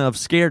an element of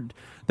scared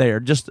there,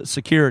 just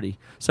security.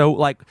 So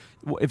like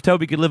if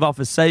Toby could live off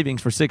his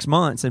savings for 6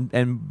 months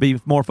and be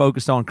more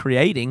focused on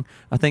creating,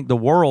 I think the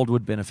world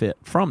would benefit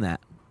from that.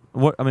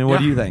 What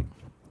do you think?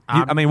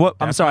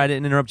 I'm sorry I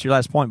didn't interrupt your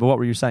last point, but what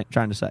were you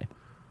trying to say?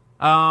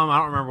 I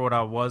don't remember what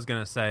I was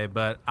going to say,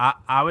 but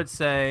I would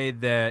say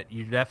that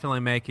you're definitely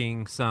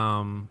making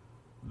some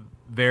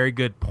very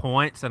good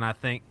points, and I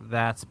think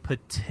that's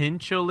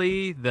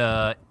potentially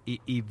the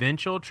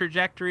eventual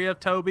trajectory of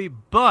Toby.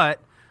 But,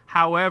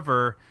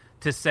 however,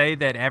 to say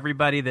that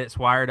everybody that's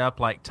wired up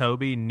like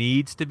Toby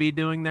needs to be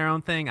doing their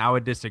own thing, I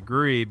would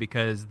disagree,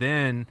 because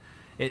then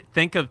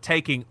think of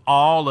taking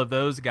all of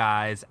those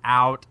guys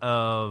out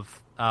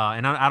of,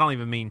 and I don't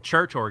even mean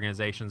church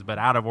organizations, but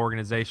out of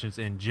organizations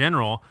in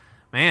general.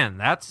 Man,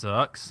 that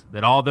sucks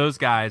that all those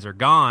guys are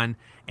gone.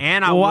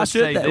 And why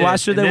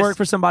should they work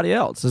for somebody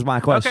else? Is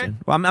my question. Okay.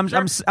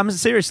 Well, I'm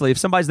seriously, if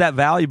somebody's that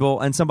valuable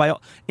and somebody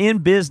else in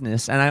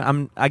business,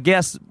 and I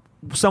guess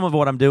some of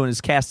what I'm doing is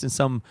casting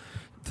some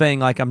thing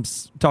like I'm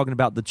talking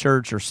about the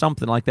church or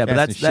something like that.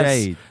 Casting But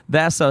shade.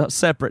 that's a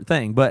separate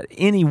thing. But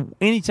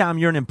anytime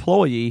you're an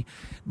employee,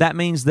 that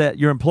means that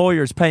your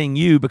employer is paying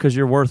you because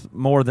you're worth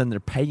more than they're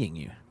paying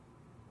you.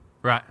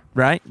 Right.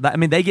 Right? I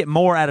mean, they get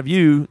more out of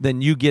you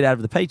than you get out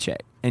of the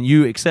paycheck, and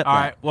you accept All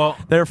that. right, well-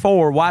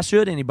 therefore, why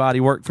should anybody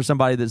work for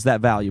somebody that's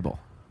that valuable?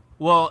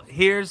 Well,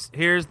 here's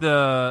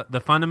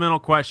the fundamental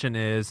question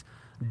is,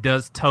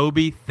 does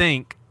Toby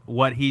think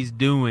what he's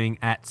doing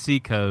at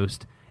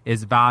Seacoast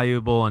is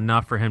valuable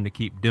enough for him to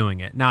keep doing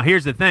it? Now,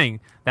 here's the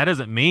thing. That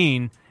doesn't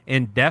mean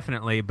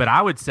indefinitely, but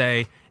I would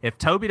say if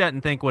Toby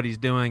doesn't think what he's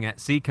doing at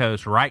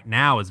Seacoast right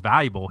now is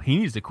valuable, he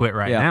needs to quit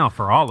right now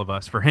for all of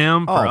us, for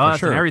him, for us,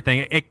 sure. and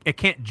everything. It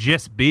can't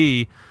just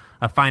be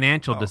a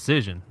financial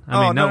decision.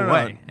 I mean, no, no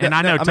way. no. And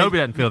I know I mean, Toby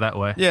doesn't feel that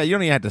way. Yeah, you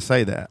don't even have to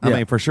say that. I Yeah.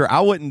 mean, for sure. I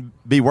wouldn't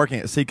be working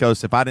at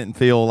Seacoast if I didn't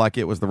feel like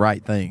it was the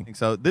right thing.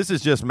 So this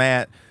is just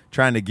Matt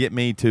trying to get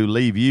me to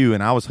leave you,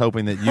 and I was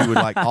hoping that you would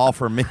like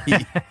offer me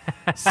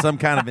some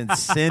kind of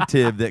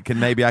incentive that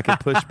I could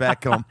push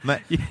back on.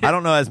 I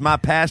don't know, as my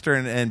pastor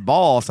and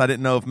boss, I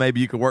didn't know if maybe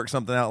you could work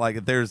something out, like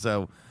if there's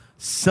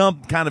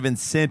some kind of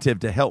incentive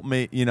to help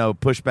me,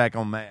 push back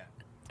on Matt.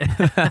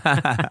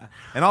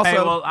 And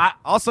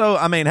also,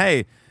 I mean,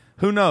 hey,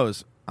 who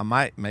knows?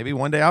 Maybe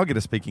one day I'll get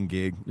a speaking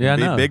gig. Yeah,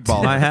 be I know. a big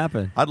baller. Might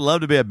happen. I'd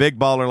love to be a big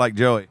baller like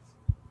Joey.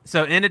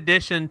 So, in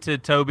addition to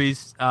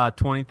Toby's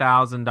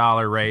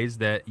 $20,000 raise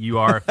that you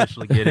are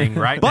officially getting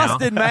right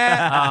Busted, now,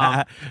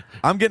 Matt.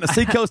 I'm getting a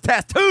Seacoast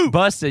tattoo.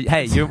 Busted.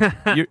 Hey,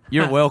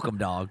 you're welcome,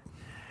 dog.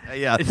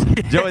 Yeah,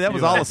 Joey, that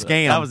was all a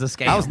scam. That was a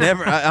scam. I was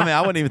never. I mean,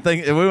 I wouldn't even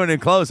think we weren't even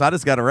close. I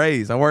just got a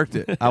raise. I worked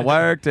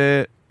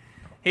it.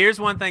 here's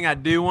one thing I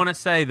do want to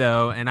say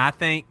though, and I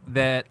think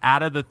that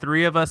out of the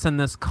three of us in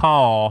this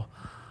call,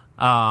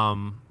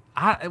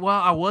 I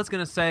was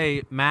gonna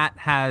say Matt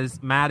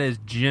is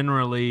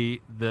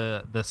generally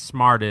the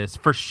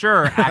smartest for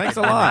sure. Thanks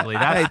a lot. academically.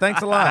 Hey,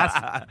 thanks a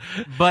lot.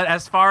 But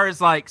as far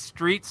as like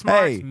street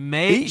smarts, Hey,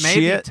 maybe eat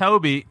shit.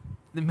 Toby.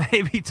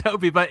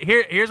 But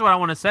here's what I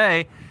want to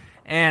say.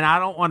 And I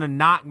don't want to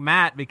knock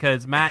Matt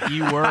because Matt,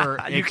 you were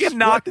You can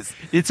knock.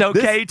 It's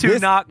okay to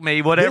knock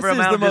me. Whatever this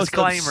amount is the of most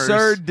disclaimers.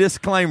 absurd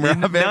disclaimer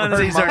I've ever None of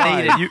heard these in are my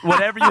needed. life.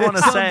 Whatever you want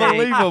to It's say,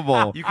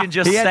 unbelievable. you can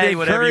just he had say to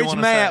whatever you encourage want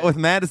to Matt say. with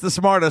Matt is the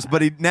smartest,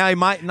 but now he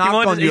might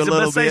knock on you a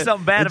little bit. Say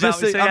something bad And about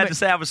just me. say- So you had to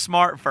say I was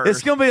smart first.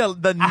 It's going to be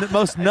the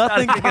most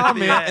nothing think it'll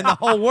be comment that. in the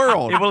whole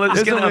world. Well,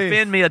 it's going to be-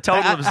 offend me a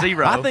total of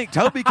zero. I think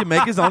Toby can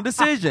make his own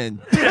decision.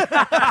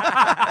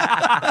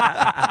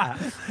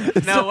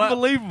 It's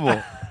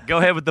unbelievable. Go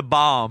ahead with the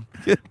bomb.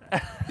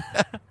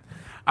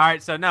 All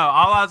right, so no,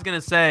 all I was going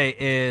to say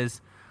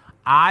is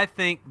I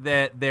think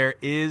that there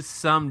is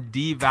some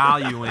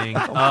devaluing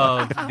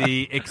of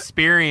the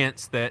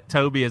experience that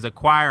Toby is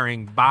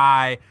acquiring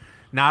by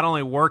not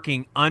only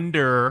working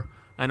under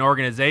an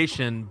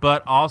organization,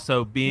 but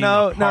also being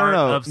No. a part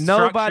of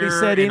Nobody structure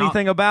said and all-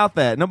 anything about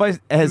that. Nobody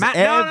has Matt,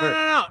 ever.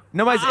 no.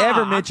 Nobody's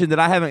ever mentioned that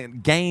I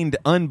haven't gained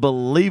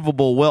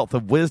unbelievable wealth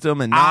of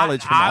wisdom and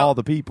knowledge from all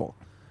the people.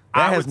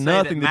 That I has would say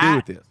nothing that to do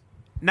Matt- with this.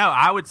 No,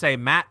 I would say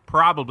Matt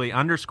probably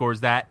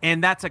underscores that,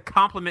 and that's a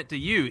compliment to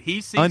you.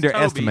 He sees Toby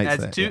Underestimates as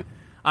that, too yeah.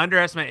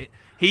 underestimate.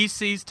 He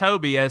sees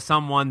Toby as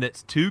someone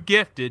that's too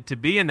gifted to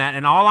be in that.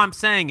 And all I'm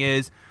saying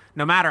is,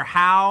 no matter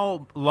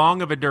how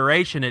long of a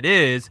duration it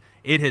is,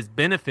 it has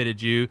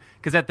benefited you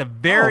because at the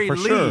very for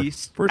sure.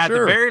 least, For at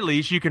sure. the very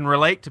least, you can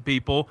relate to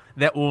people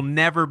that will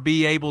never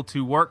be able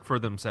to work for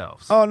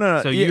themselves. Oh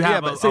no! So yeah, you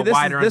have but a see, this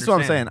wider is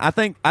what I'm saying.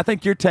 understanding. I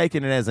think you're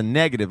taking it as a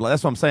negative.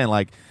 That's what I'm saying.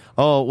 Like,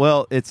 oh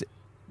well,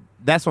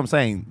 that's what I'm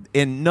saying.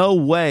 In no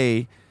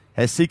way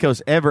has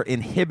Seacoast ever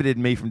inhibited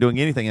me from doing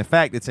anything. In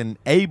fact, it's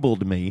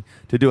enabled me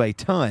to do a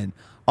ton.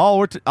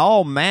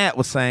 All Matt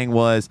was saying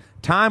was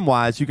time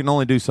wise, you can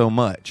only do so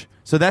much.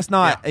 So that's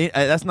not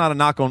a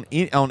knock on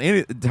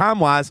any time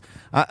wise.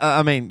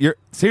 I mean,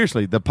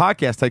 seriously, the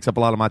podcast takes up a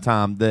lot of my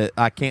time that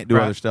I can't do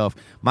Right. other stuff.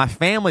 My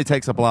family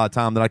takes up a lot of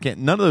time that I can't.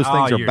 None of those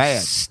things are you're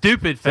bad.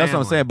 Stupid family. That's what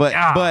I'm saying. But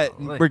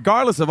Golly.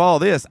 regardless of all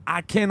this,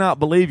 I cannot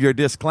believe your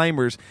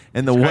disclaimers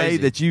and the way crazy.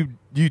 that you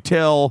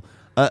tell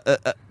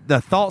the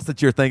thoughts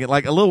that you're thinking.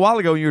 Like a little while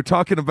ago, when you were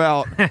talking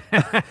about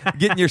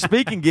getting your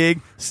speaking gig,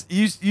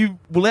 you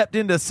leapt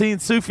into seeing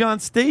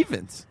Sufjan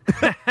Stevens.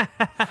 I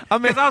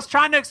mean, Because I was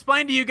trying to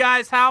explain to you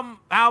guys how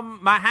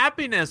my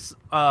happiness,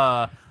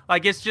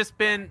 like it's just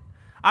been.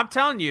 I'm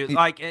telling you,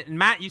 like and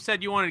Matt, you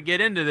said you wanted to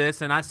get into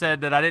this, and I said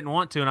that I didn't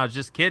want to, and I was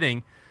just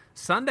kidding.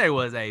 Sunday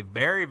was a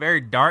very,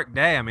 very dark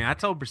day. I mean, I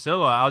told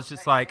Priscilla, I was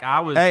just like, I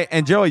was. hey,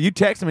 and Joey, you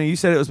texted me. You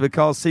said it was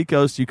because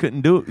Seacoast you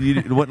couldn't do it.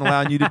 It wasn't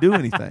allowing you to do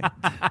anything.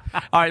 All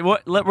right,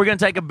 we're going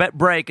to take a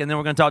break, and then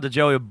we're going to talk to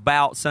Joey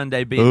about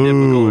Sunday being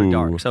difficult or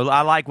dark. So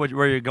I like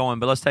where you're going,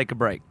 but let's take a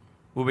break.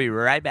 We'll be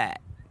right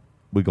back.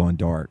 We're going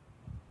dark.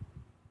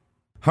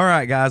 All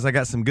right, guys, I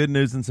got some good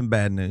news and some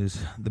bad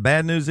news. The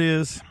bad news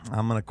is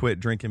I'm going to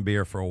quit drinking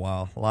beer for a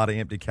while. A lot of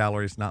empty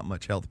calories, not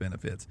much health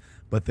benefits.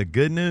 But the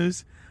good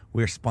news,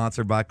 we're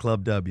sponsored by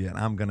Club W, and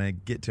I'm going to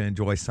get to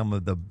enjoy some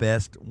of the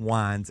best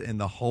wines in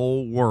the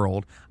whole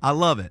world. I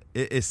love it.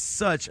 It is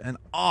such an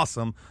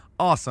awesome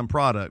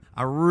product.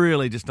 I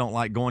really just don't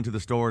like going to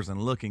the stores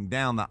and looking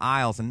down the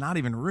aisles and not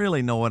even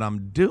really know what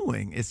I'm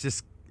doing. It's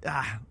just,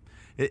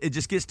 it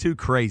just gets too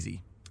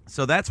crazy.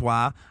 So that's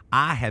why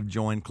I have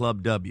joined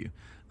Club W.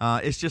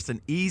 It's just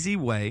an easy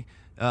way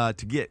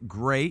to get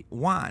great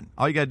wine.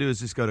 All you got to do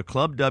is just go to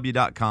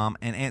clubw.com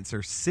and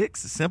answer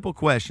 6 simple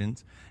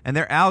questions, and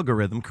their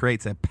algorithm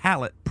creates a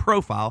palate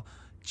profile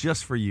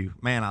just for you.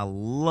 Man, I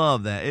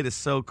love that. It is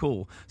so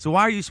cool. So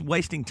why are you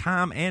wasting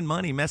time and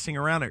money messing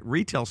around at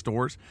retail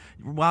stores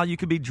while you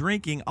could be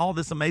drinking all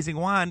this amazing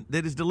wine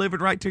that is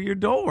delivered right to your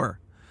door?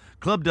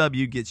 Club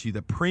W gets you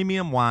the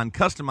premium wine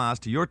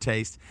customized to your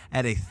taste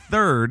at a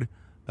third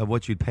of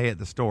what you'd pay at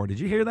the store. Did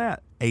you hear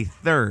that? A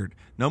third.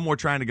 No more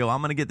trying to go,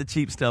 I'm going to get the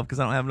cheap stuff because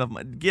I don't have enough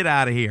money. Get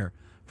out of here.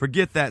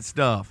 Forget that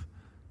stuff.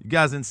 You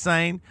guys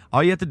insane?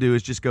 All you have to do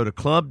is just go to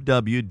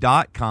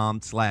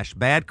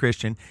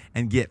clubw.com/badchristian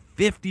and get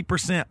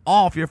 50%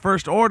 off your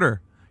first order.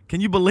 Can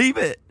you believe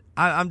it?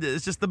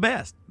 It's just the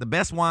best. The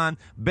best wine,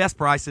 best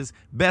prices,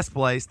 best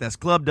place. That's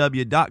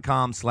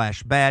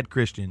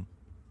clubw.com/badchristian.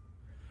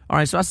 All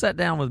right, so I sat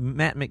down with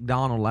Matt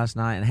McDonald last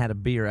night and had a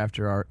beer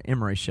after our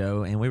Emory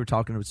show, and we were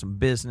talking about some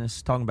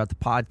business, talking about the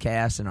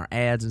podcast and our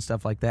ads and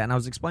stuff like that. And I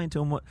was explaining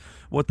to him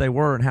what they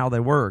were and how they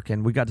work,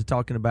 and we got to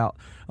talking about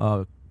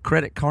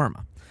Credit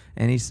Karma.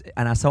 And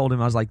I told him,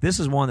 I was like, this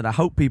is one that I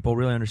hope people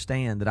really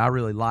understand, that I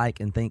really like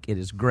and think it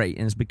is great.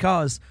 And it's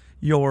because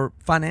your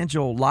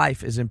financial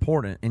life is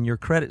important, and your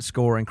credit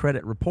score and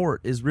credit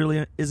report is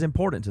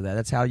important to that.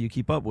 That's how you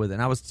keep up with it.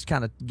 And I was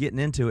kind of getting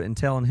into it and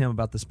telling him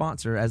about the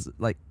sponsor as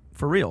like,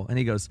 for real. And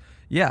he goes,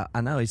 yeah,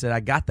 I know. He said, I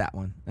got that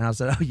one. And I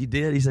said, oh, you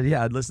did? He said,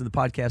 yeah, I'd listened to the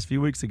podcast a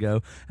few weeks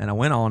ago, and I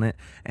went on it,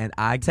 and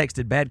I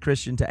texted Bad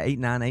Christian to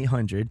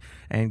 89800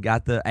 and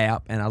got the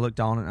app, and I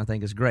looked on it, and I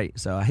think it's great.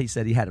 So he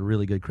said he had a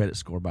really good credit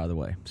score, by the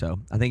way. So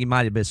I think he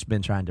might have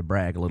been trying to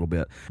brag a little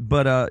bit.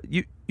 But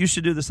you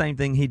should do the same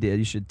thing he did.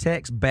 You should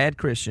text Bad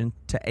Christian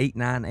to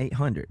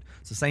 89800.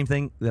 It's the same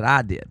thing that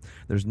I did.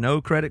 There's no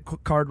credit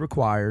card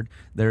required.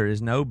 There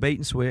is no bait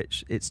and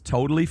switch. It's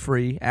totally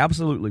free,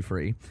 absolutely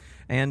free.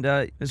 And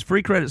it's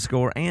free credit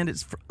score, and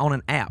it's on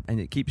an app, and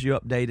it keeps you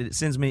updated. It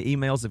sends me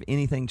emails if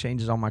anything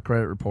changes on my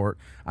credit report.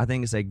 I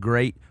think it's a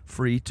great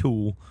free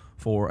tool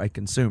for a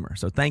consumer.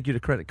 So thank you to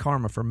Credit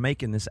Karma for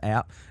making this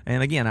app.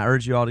 And again, I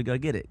urge you all to go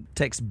get it.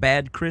 Text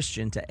Bad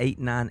Christian to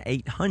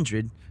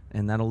 89800,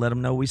 and that'll let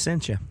them know we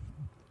sent you.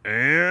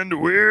 And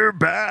we're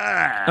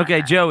back.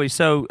 Okay, Joey,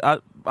 so I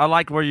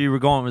like where you were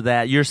going with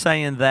that. You're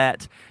saying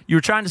that you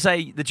were trying to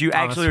say that you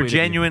actually are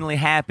genuinely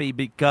happy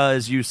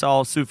because you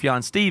saw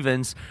Sufjan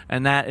Stevens,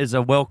 and that is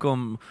a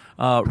welcome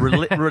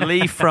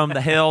relief from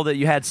the hell that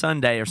you had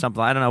Sunday or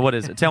something. I don't know. What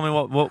is it? Tell me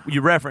what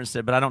you referenced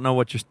it, but I don't know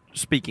what you're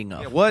speaking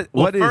of. What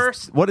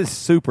is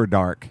super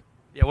dark?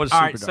 Yeah, what is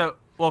All super right, dark?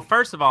 Well,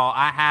 first of all,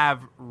 I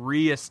have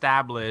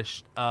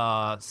reestablished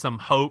some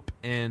hope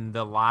in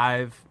the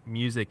live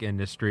music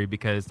industry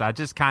because I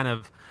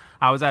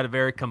was at a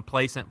very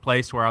complacent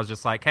place where I was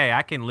just like, hey,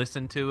 I can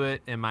listen to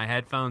it in my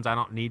headphones. I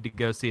don't need to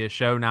go see a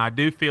show. Now, I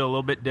do feel a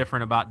little bit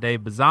different about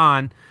Dave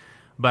Bazan,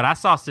 but I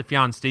saw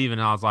Sufjan Stevens,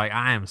 and I was like,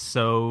 I am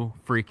so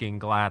freaking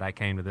glad I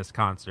came to this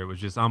concert. It was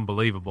just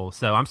unbelievable.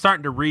 So I'm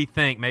starting to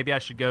rethink. Maybe I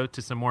should go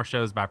to some more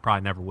shows, but I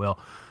probably never will.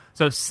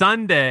 So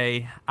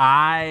Sunday,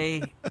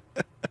 I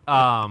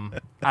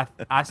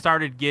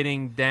started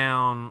getting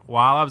down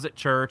while I was at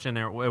church, and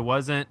there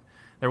wasn't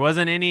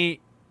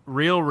any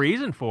real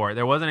reason for it.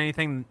 There wasn't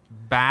anything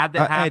bad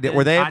that happened. Hey,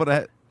 were they able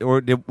to?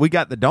 Or we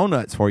got the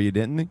donuts for you,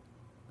 didn't we?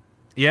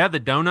 Yeah, the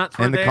donuts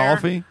were and the there.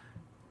 coffee.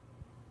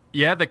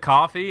 Yeah, the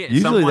coffee. Usually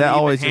Someone that even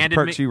always just handed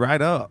perks me- you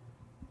right up.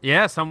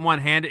 Yeah, someone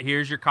handed,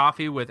 here's your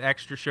coffee with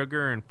extra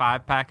sugar and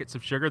 5 packets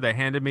of sugar. They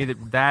handed me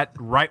that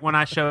right when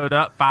I showed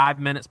up,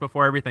 5 minutes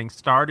before everything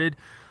started.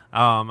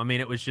 I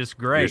mean, it was just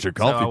great. Here's your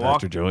coffee, So I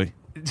walked- Pastor Joey.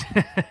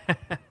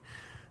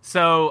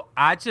 So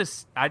I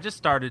just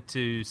started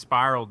to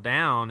spiral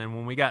down, and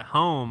when we got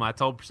home, I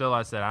told Priscilla,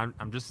 I said,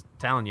 I'm just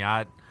telling you,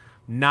 I'm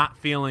not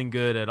feeling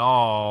good at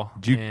all.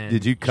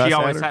 Did you cuss she at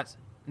always her?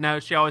 No,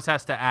 she always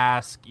has to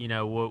ask,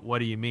 what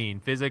do you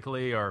mean,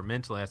 physically or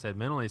mentally? I said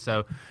mentally.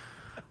 So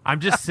I'm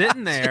just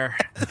sitting there.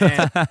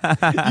 And,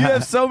 You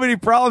have so many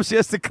problems. She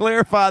has to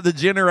clarify the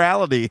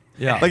generality.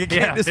 Yeah. Like it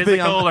can't just be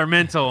physical or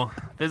mental.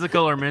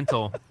 Physical or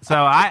mental.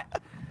 So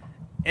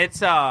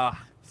it's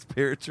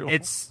spiritual.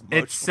 It's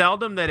emotional.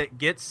 seldom that it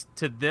gets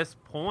to this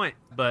point,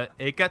 but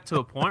it got to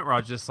a point where I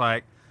was just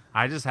like,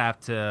 I just have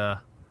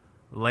to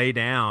lay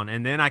down,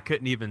 and then I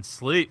couldn't even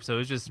sleep, so it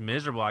was just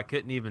miserable. I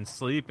couldn't even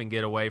sleep and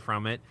get away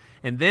from it.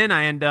 And then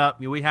I end up,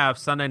 we have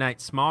Sunday night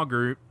small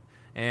group,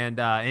 and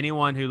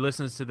anyone who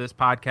listens to this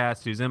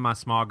podcast who's in my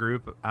small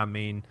group, I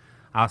mean,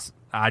 I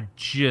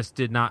just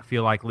did not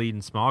feel like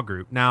leading small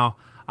group. Now,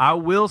 I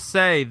will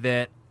say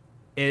that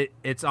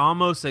it's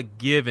almost a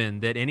given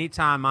that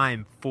anytime I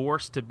am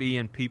forced to be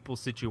in people's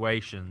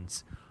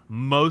situations,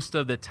 most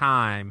of the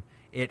time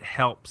it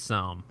helps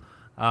some.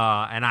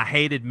 And I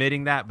hate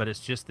admitting that, but it's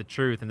just the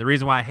truth. And the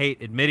reason why I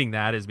hate admitting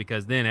that is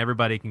because then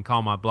everybody can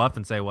call my bluff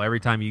and say, well, every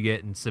time you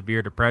get in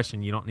severe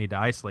depression, you don't need to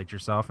isolate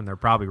yourself. And they're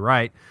probably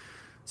right.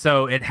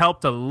 So it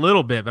helped a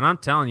little bit. But I'm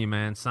telling you,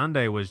 man,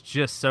 Sunday was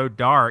just so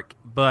dark.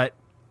 But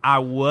I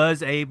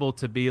was able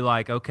to be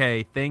like,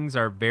 okay, things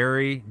are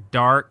very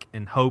dark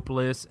and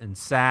hopeless and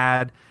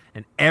sad.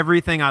 And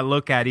everything I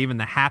look at, even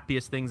the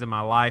happiest things in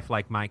my life,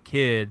 like my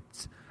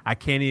kids, I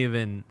can't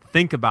even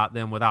think about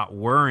them without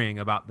worrying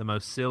about the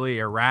most silly,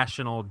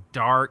 irrational,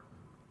 dark,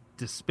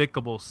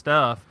 despicable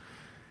stuff.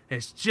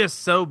 It's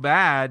just so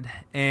bad.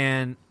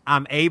 And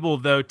I'm able,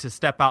 though, to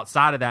step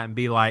outside of that and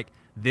be like,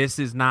 this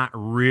isn't a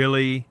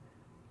reality.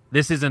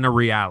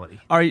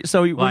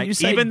 So when Like, you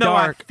say even though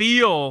dark, I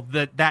feel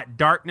that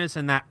darkness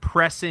and that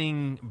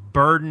pressing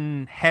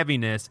burden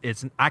heaviness,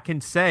 I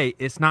can say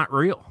it's not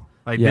real.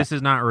 Like, Yeah. this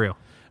is not real.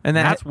 and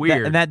that's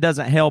weird. and that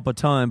doesn't help a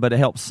ton, but it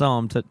helps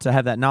some to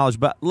have that knowledge.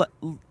 But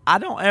I'm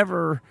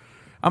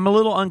a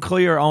little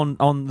unclear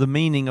on the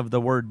meaning of the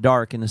word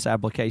dark in this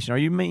application. Are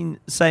you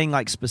saying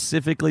like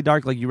specifically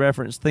dark, like you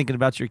referenced thinking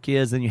about your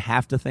kids, then you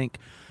have to think,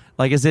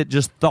 like, is it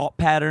just thought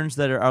patterns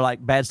that are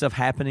like bad stuff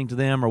happening to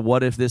them, or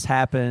what if this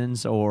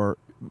happens, or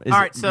is All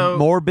right, it so-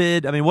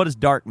 morbid? I mean, what does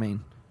dark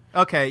mean?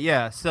 Okay,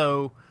 yeah.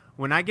 So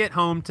when I get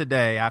home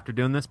today after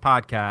doing this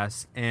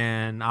podcast,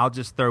 and I'll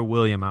just throw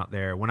William out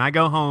there. When I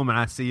go home and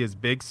I see his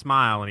big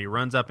smile and he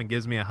runs up and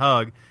gives me a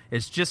hug,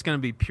 it's just going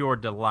to be pure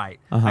delight.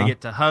 I get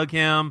to hug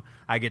him.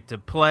 I get to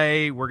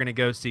play. We're going to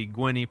go see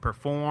Gwenny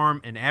perform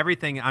and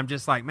everything. I'm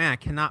just like, man, I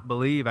cannot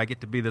believe I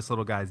get to be this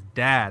little guy's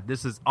dad.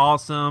 This is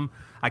awesome.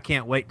 I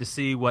can't wait to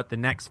see what the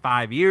next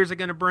 5 years are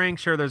going to bring.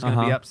 Sure, there's going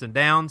to be ups and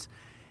downs.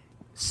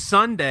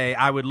 Sunday,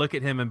 I would look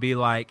at him and be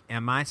like,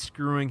 am I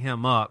screwing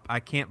him up? I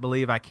can't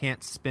believe I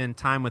can't spend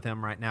time with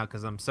him right now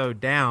because I'm so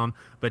down.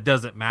 But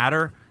does it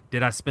matter?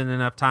 Did I spend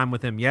enough time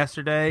with him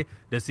yesterday?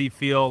 Does he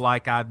feel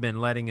like I've been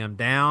letting him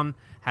down?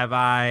 Have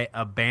I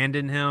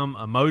abandoned him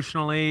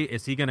emotionally?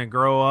 Is he going to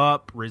grow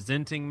up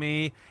resenting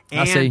me?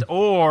 I see.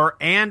 Or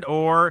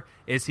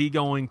is he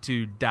going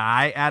to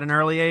die at an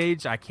early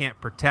age? I can't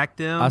protect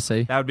him. I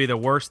see. That would be the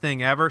worst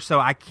thing ever. So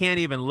I can't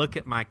even look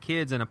at my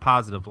kids in a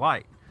positive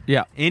light.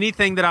 Yeah.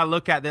 Anything that I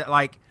look at that,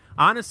 like,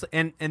 honestly,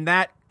 and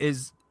that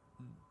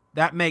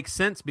makes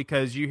sense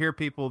because you hear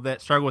people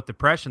that struggle with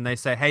depression, they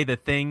say, hey, the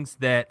things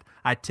that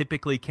I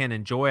typically can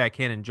enjoy, I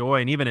can't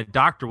enjoy. And even a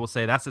doctor will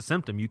say that's a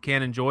symptom. You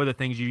can't enjoy the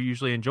things you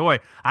usually enjoy.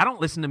 I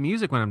don't listen to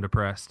music when I'm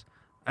depressed.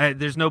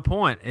 There's no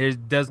point.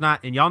 It does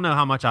not, and y'all know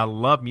how much I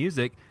love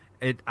music.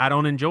 I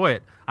don't enjoy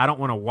it. I don't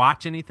want to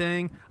watch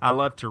anything. I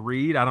love to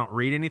read. I don't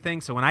read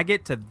anything. So when I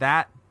get to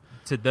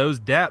those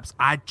depths,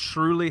 I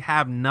truly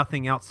have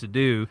nothing else to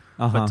do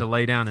but to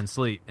lay down and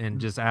sleep and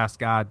just ask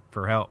God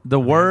for help. The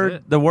And word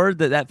that's it. the word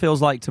that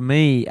feels like to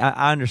me,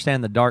 I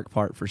understand the dark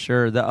part for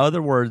sure. The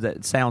other word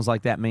that sounds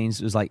like that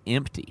means is like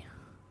empty.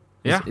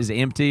 Yeah. Is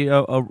empty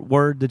a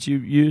word that you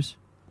use?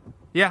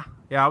 Yeah.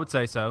 I would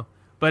say so.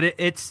 But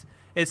it's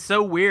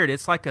so weird.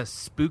 It's like a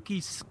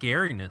spooky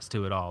scariness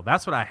to it all.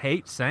 That's what I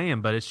hate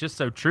saying, but it's just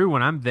so true.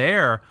 When I'm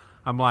there,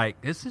 I'm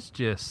like, this is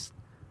just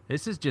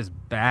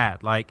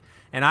bad. Like,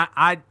 and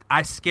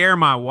I scare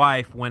my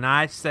wife when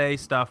I say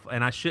stuff,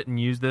 and I shouldn't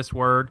use this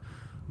word,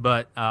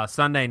 but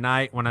Sunday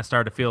night when I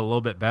started to feel a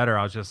little bit better,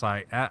 I was just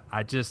like,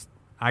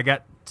 I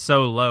got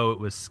so low it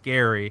was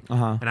scary,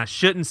 and I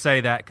shouldn't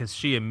say that because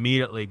she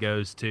immediately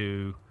goes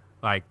to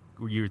like,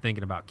 you were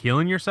thinking about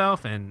killing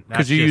yourself, and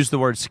Because you used the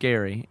word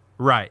scary.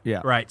 Right.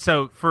 Yeah. Right.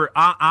 So for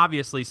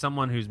obviously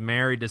someone who's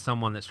married to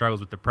someone that struggles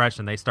with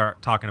depression, they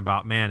start talking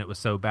about, man, it was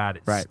so bad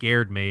it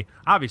scared me.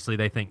 Obviously,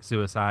 they think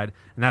suicide,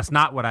 and that's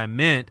not what I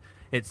meant.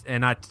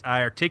 I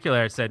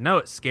articulated. I said, no,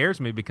 it scares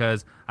me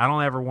because I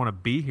don't ever want to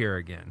be here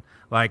again.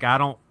 Like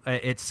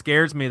it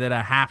scares me that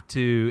I have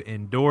to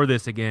endure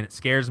this again. It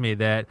scares me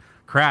that,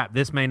 crap,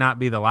 this may not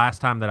be the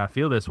last time that I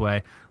feel this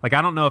way. Like,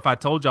 I don't know if I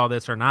told y'all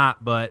this or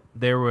not, but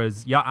there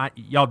was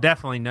y'all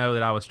definitely know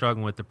that I was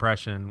struggling with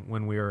depression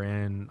when we were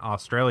in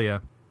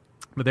Australia.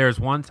 But there was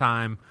one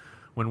time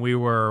when we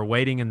were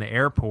waiting in the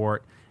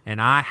airport,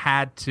 and I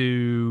had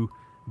to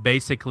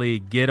basically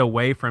get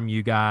away from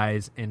you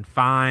guys and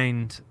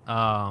find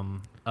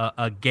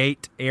a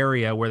gate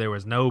area where there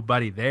was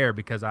nobody there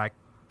because I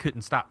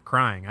couldn't stop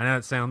crying. I know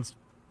it sounds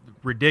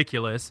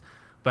ridiculous,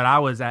 but I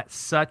was at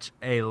such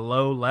a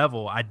low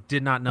level, I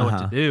did not know what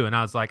to do. And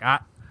I was like, I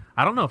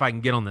don't know if I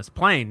can get on this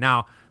plane.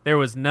 Now, there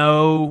was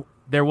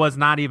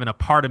not even a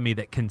part of me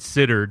that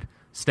considered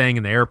staying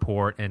in the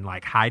airport and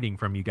like hiding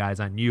from you guys.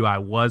 I knew I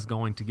was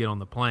going to get on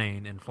the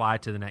plane and fly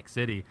to the next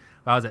city.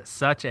 But I was at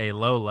such a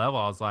low level.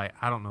 I was like,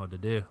 I don't know what to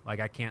do. Like,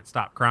 I can't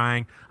stop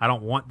crying. I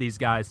don't want these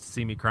guys to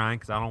see me crying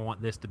because I don't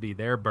want this to be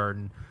their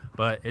burden.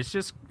 But it's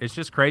just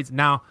crazy.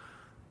 Now,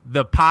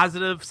 the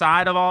positive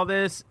side of all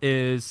this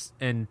is,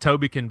 and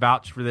Toby can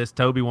vouch for this,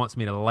 Toby wants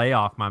me to lay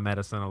off my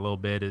medicine a little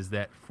bit, is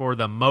that for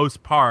the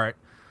most part,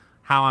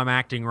 how I'm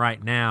acting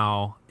right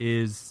now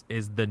is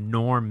the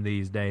norm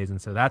these days.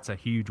 And so that's a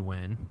huge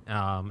win.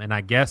 And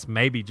I guess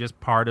maybe just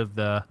part of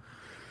the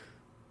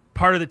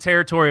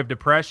territory of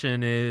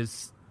depression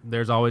is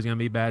there's always going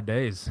to be bad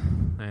days.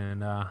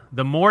 And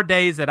the more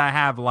days that I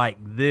have like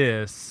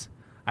this,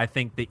 I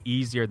think the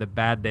easier the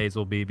bad days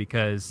will be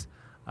because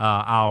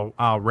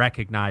I'll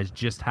recognize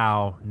just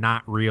how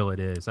not real it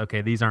is.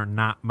 Okay, these are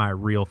not my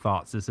real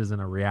thoughts. This isn't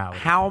a reality.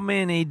 How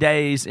many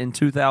days in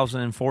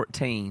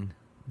 2014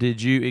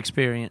 did you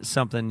experience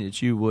something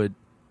that you would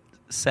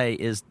say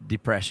is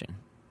depression?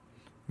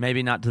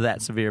 Maybe not to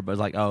that severe, but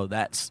like, oh,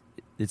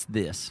 it's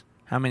this.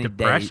 How many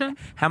depression?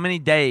 days? How many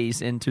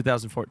days in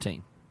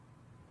 2014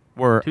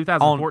 were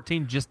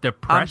 2014 just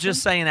depression? I'm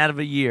just saying, out of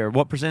a year,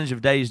 what percentage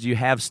of days do you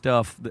have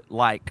stuff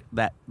like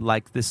that,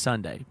 like this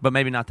Sunday, but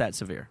maybe not that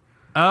severe?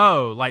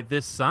 Oh, like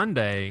this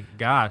Sunday,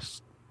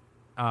 gosh,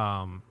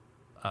 a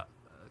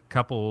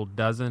couple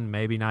dozen,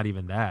 maybe not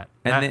even that.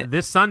 And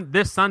this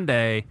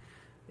Sunday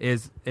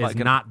is like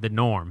not the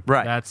norm.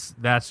 Right.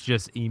 That's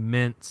just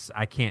immense.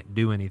 I can't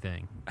do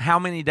anything. How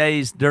many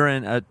days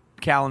during a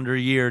calendar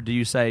year do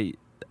you say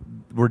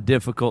were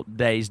difficult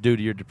days due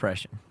to your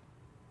depression?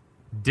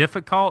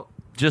 Difficult?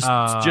 Just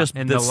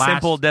in the last,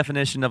 simple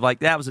definition of like,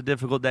 that was a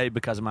difficult day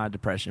because of my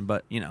depression,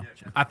 but you know.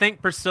 I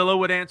think Priscilla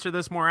would answer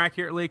this more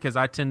accurately because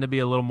I tend to be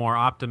a little more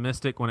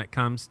optimistic when it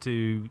comes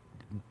to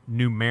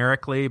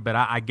numerically, but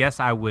I guess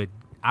I would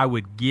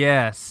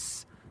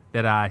guess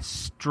that I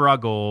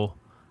struggle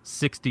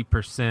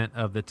 60%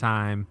 of the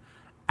time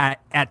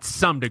at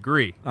some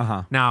degree.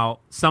 Now,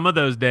 some of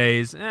those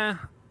days,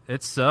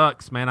 it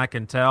sucks, man. I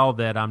can tell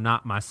that I'm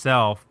not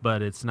myself,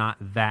 but it's not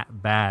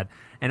that bad.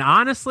 And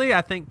honestly,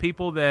 I think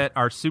people that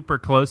are super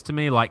close to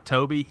me, like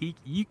Toby,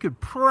 you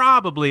could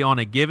probably on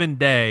a given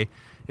day,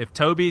 if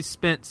Toby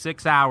spent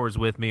 6 hours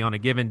with me on a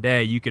given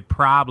day, you could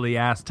probably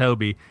ask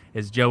Toby,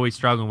 is Joey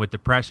struggling with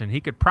depression?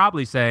 He could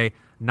probably say,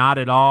 not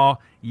at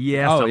all,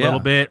 yes, a little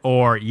bit,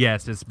 or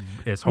yes,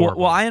 it's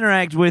horrible. Well, I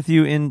interact with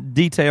you in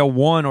detail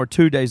 1 or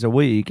 2 days a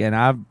week, and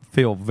I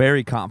feel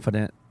very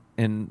confident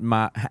in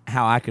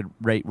how I could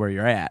rate where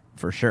you're at,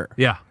 for sure.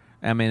 Yeah.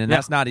 I mean, and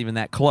that's not even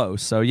that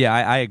close. So, yeah,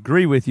 I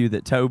agree with you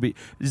that Toby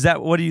 –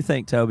 what do you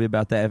think, Toby,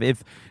 about that?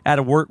 If out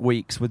of work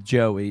weeks with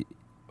Joey,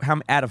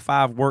 out of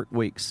 5 work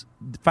weeks,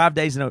 5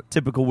 days in a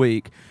typical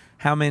week,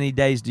 how many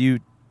days do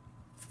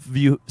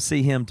you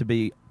see him to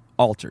be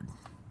altered,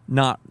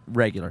 not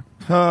regular?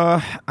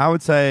 I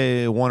would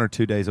say 1 or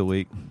 2 days a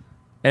week.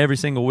 Every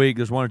single week,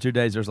 there's 1 or 2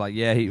 days there's like,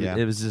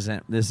 it was just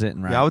this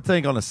isn't right. Yeah, I would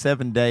think on a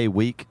 7-day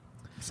week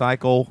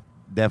cycle,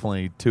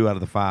 definitely 2 out of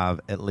the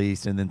 5 at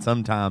least, and then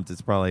sometimes it's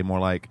probably more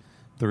like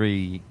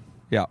 3.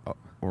 Yeah,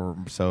 or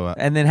so.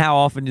 And then how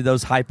often do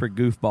those hyper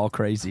goofball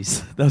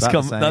crazies? Those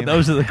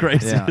are the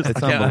craziest. Yeah,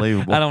 it's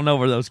unbelievable. I don't know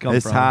where those come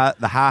from. The high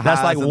that's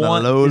highs like and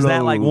one. The low is that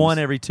lows. like 1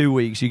 every 2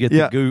 weeks? You get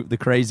the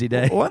crazy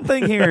day. One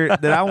thing here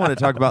that I want to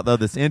talk about though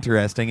that's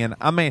interesting, and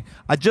I mean,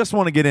 I just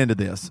want to get into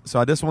this,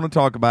 so I just want to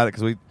talk about it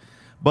because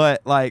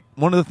But like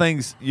one of the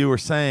things you were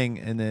saying,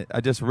 and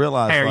I just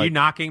realized. Hey, are like, you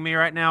knocking me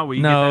right now? Will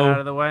you No. get that out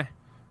of the way?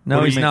 No,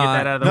 What do he's you mean, get not.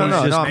 that out of the He's way?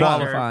 just no, I'm not.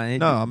 qualifying.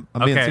 No,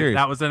 I'm being Okay, serious.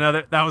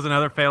 that was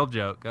another failed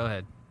joke. Go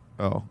ahead.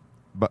 Oh,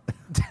 but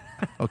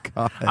oh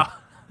god.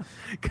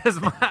 Because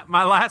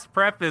my last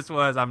preface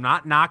was I'm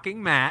not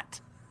knocking Matt.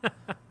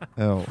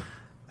 Oh.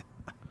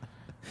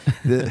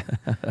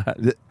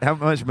 How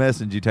much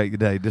medicine did you take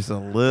today? Just a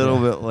little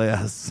bit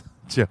less,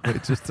 Joey.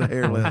 Just a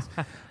hair less.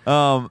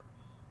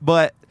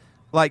 But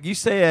like you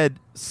said,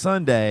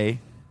 Sunday,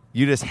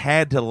 you just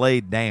had to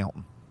lay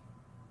down.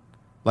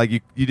 Like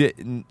you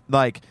didn't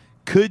like.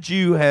 Could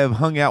you have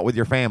hung out with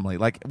your family?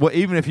 Like, well,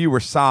 even if you were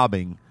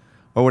sobbing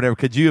or whatever,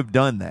 could you have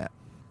done that?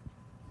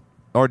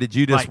 Or did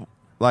you just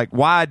like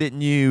why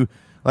didn't you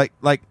like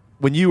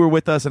when you were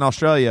with us in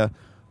Australia?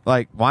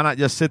 Like, why not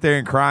just sit there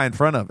and cry in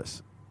front of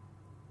us?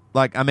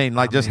 Like,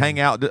 just hang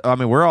out. I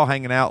mean, we're all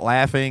hanging out,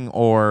 laughing,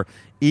 or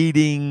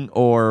eating,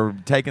 or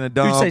taking a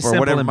dump, You'd say or simple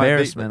whatever.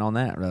 embarrassment on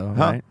that, though,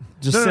 Huh? right?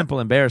 Just No. simple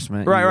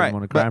embarrassment. Right, You right. wouldn't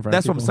want to cry in But front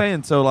that's of what I'm people.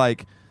 saying. So,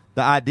 like,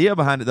 the idea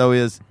behind it though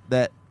is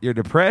that your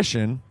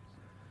depression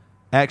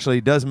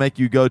actually does make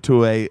you go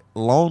to a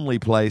lonely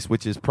place,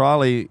 which is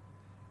probably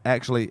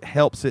actually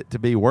helps it to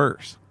be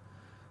worse.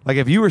 Like,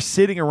 if you were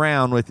sitting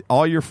around with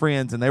all your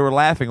friends and they were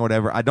laughing or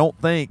whatever, I don't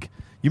think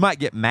you might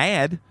get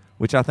mad,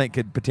 which I think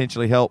could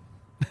potentially help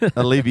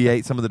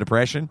alleviate some of the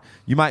depression.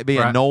 You might be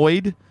Right.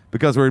 annoyed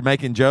because we're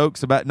making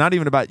jokes about, not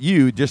even about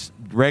you, just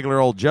regular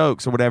old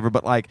jokes or whatever.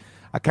 But like,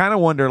 I kind of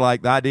wonder,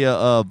 like, the idea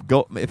of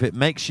if it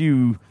makes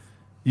you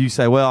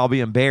say, well, I'll be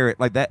embarrassed.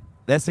 Like that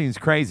seems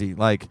crazy.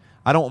 Like,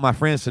 I don't want my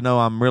friends to know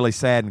I'm really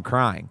sad and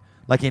crying.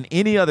 Like, in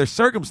any other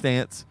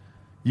circumstance,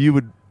 you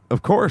would,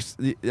 of course,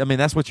 I mean,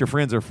 that's what your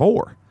friends are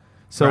for.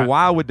 So Right.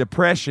 why would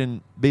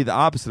depression be the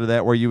opposite of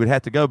that, where you would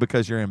have to go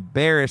because you're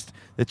embarrassed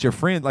that your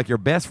friend, like your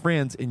best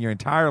friends in your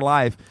entire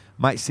life,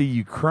 might see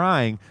you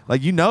crying?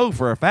 Like, you know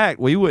for a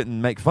fact we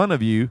wouldn't make fun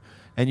of you,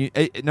 and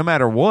no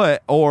matter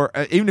what, or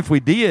even if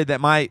we did,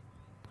 that might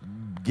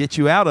get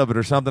you out of it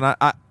or something.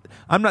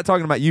 I'm not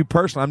talking about you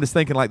personally. I'm just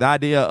thinking like the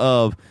idea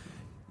of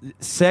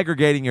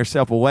segregating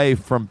yourself away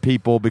from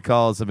people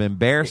because of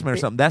embarrassment or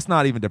something. That's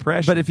not even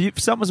depression. But if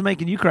something was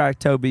making you cry,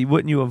 Toby,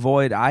 wouldn't you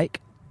avoid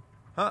Ike?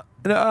 I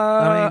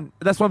mean,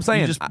 that's what I'm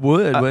saying. You just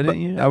would, wouldn't but-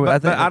 you?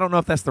 But think I don't know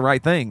if that's the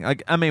right thing.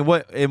 Like, I mean,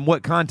 in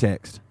what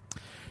context?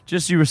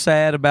 just you were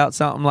sad about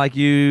something like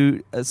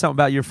something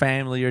about your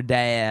family, your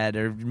dad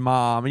or your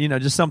mom,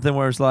 just something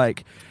where it's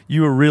like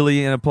you were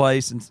really in a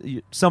place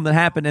and something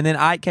happened, and then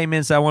Ike came in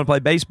and said, I want to play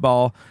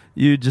baseball.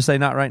 You just say,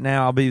 not right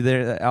now. I'll be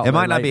there. It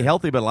might not be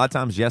healthy, but a lot of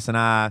times Jess and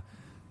I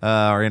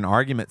are in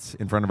arguments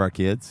in front of our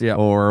kids, Yeah.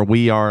 or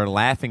we are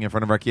laughing in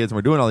front of our kids, and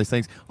we're doing all these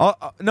things.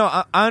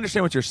 No, I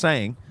understand what you're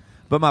saying,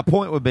 but my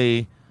point would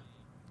be,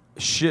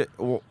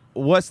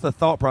 what's the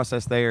thought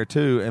process there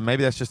too? And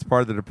maybe that's just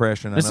part of the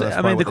depression.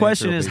 I mean, the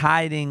question is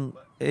hiding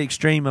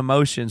extreme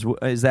emotions.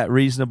 Is that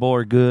reasonable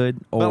or good?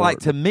 Or But like,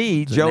 to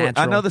me, is it Joe, I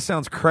natural? know this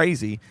sounds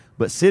crazy,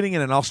 but sitting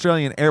in an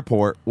Australian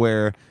airport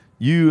where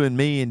you and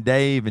me and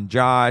Dave and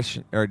Josh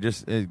or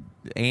just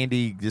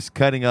Andy just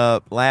cutting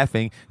up,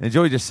 laughing, and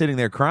Joey just sitting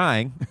there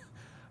crying,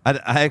 I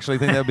actually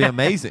think that would be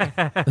amazing.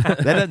 That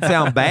doesn't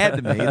sound bad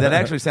to me. That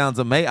actually sounds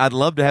amazing. I'd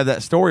love to have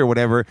that story or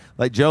whatever.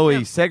 Like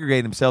Joey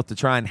segregated himself to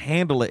try and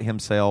handle it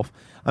himself.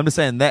 I'm just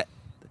saying that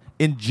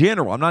in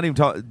general, I'm not even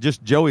talking,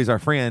 just Joey's our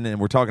friend, and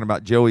we're talking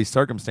about Joey's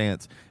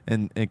circumstance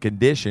and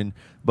condition.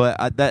 But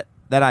that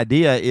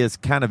idea is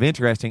kind of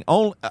interesting.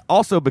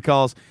 Also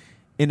because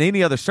in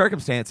any other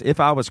circumstance, if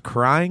I was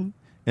crying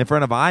in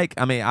front of Ike,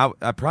 I mean,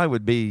 I probably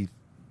would be,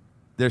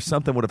 there's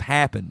something would have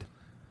happened.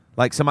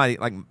 Like somebody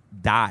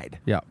died.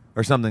 Yeah.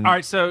 Or something All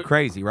right, so-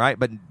 crazy, right?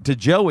 But to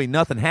Joey,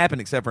 nothing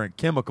happened except for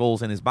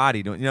chemicals in his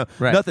body doing,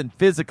 Right. nothing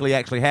physically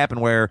actually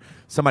happened where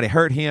somebody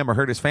hurt him or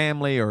hurt his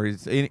family or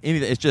anything.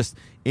 It's just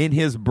in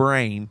his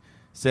brain,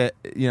 said,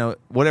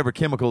 whatever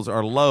chemicals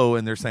are low,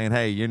 and they're saying,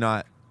 hey, you're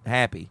not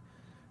happy.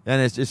 And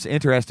it's just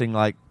interesting,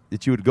 like,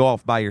 that you would go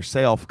off by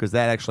yourself, because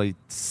that actually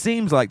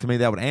seems like to me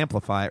that would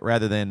amplify it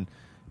rather than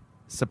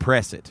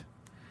suppress it.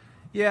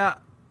 Yeah.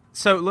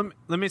 So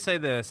let me say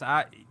this.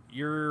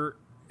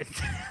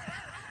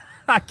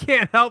 I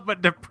can't help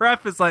but to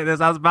preface like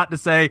this. I was about to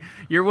say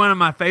you're one of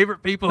my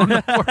favorite people in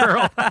the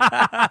world.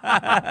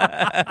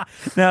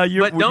 Now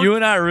you But don't-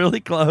 and I are really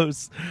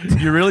close.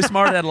 You're really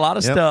smart at a lot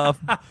of Yep. stuff.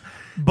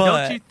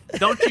 But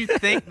Don't you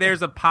think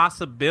there's a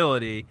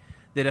possibility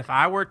that if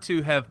I were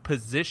to have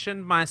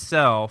positioned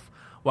myself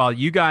while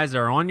you guys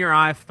are on your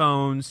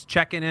iPhones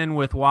checking in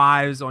with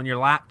wives on your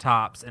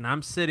laptops and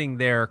I'm sitting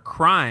there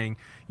crying,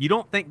 you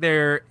don't think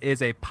there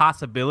is a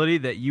possibility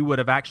that you would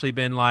have actually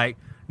been like,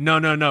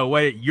 no,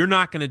 wait, you're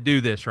not going to do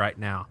this right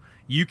now.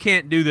 You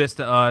can't do this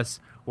to us.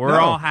 We're No.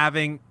 all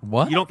having.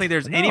 What? You don't think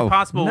there's any No.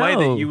 possible way No.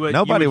 that you would?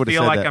 Nobody you would would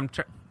have feel said like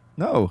that. I'm.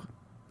 No.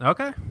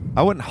 Okay.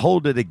 I wouldn't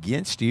hold it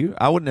against you.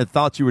 I wouldn't have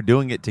thought you were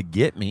doing it to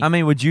get me. I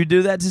mean, would you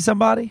do that to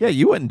somebody? Yeah,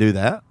 you wouldn't do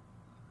that.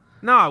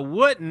 No, I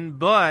wouldn't.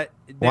 But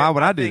Why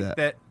would I do think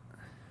that?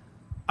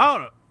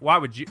 Oh, why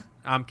would you?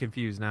 I'm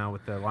confused now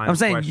with the line. I'm of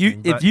saying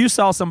questioning, if but- you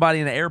saw somebody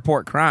in the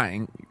airport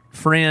crying,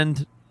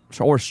 friend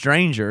or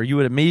stranger, you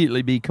would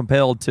immediately be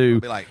compelled to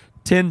Be like,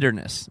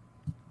 tenderness,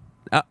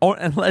 or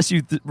unless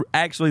you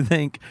actually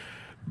think.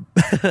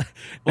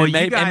 Well,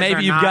 and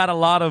maybe you've got a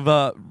lot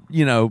of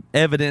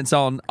evidence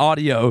on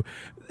audio.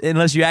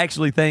 Unless you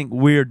actually think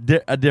we're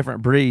a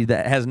different breed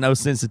that has no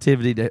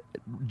sensitivity to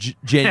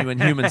genuine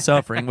human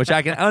suffering, which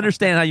I can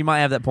understand how you might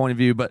have that point of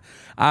view, but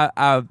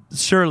I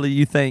surely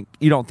you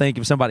don't think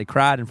if somebody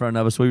cried in front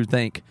of us, we would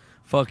think,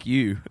 "Fuck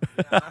you."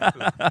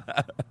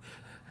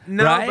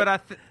 No,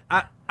 right?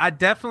 but I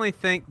definitely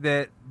think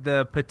that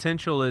the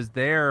potential is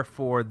there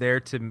for there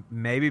to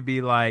maybe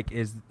be like,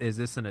 is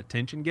this an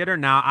attention getter?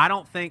 Now, I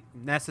don't think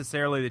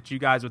necessarily that you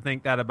guys would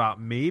think that about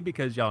me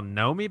because y'all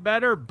know me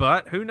better,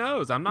 but who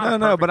knows? I'm not.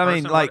 No, but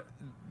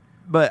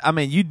I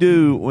mean, you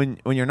do when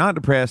you're not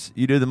depressed,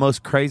 you do the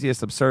most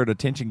craziest, absurd,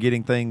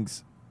 attention-getting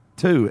things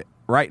too,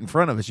 right in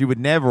front of us. You would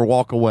never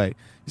walk away.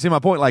 You see my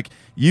point? Like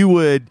you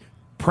would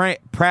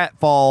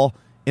pratfall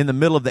in the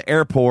middle of the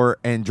airport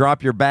and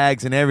drop your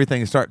bags and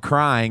everything and start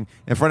crying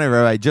in front of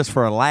everybody just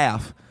for a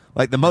laugh.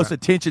 Like the most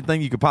attention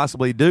thing you could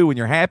possibly do when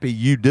you're happy,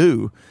 you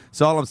do.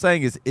 So all I'm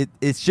saying is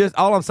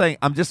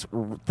I'm just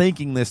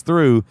thinking this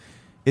through.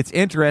 It's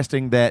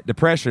interesting that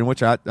depression,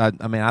 which I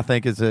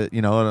think is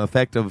an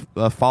effect of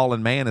a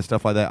fallen man and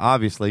stuff like that,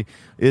 obviously,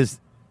 is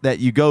that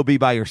you go be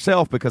by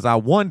yourself, because I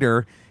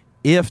wonder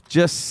if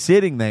just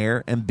sitting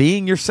there and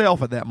being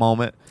yourself at that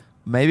moment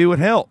maybe would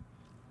help.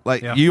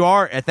 Like you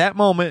are at that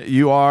moment,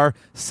 you are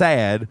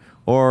sad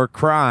or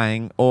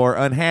crying or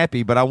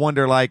unhappy, but I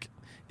wonder, like,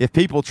 if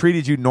people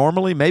treated you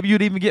normally, maybe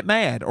you'd even get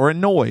mad or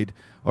annoyed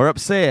or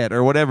upset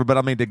or whatever. But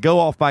I mean, to go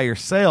off by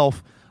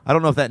yourself, I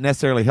don't know if that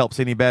necessarily helps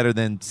any better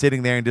than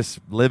sitting there and just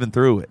living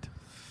through it.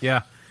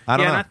 Yeah, I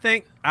don't know. And I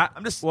think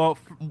I'm just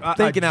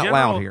thinking out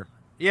loud here.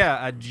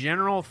 Yeah, a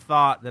general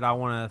thought that I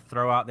want to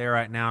throw out there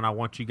right now, and I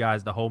want you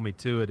guys to hold me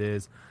to it,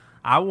 is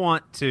I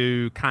want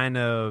to kind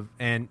of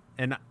and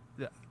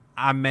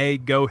I may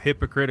go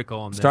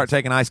hypocritical on this. Start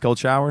taking ice cold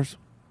showers?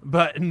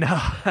 But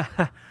no,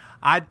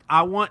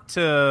 I want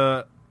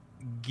to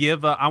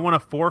I want to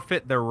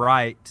forfeit the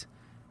right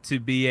to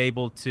be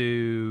able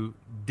to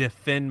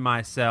defend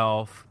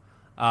myself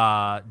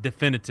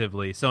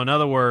definitively. So in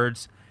other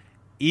words,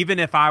 even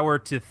if I were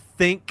to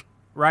think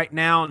right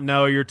now,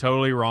 no, you're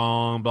totally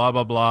wrong, blah,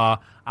 blah, blah,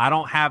 I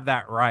don't have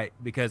that right,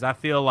 because I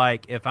feel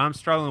like if I'm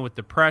struggling with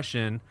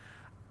depression,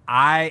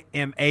 I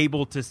am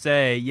able to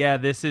say, yeah,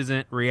 this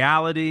isn't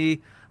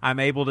reality. I'm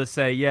able to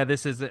say, yeah,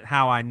 this isn't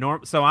how I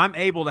so I'm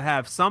able to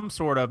have some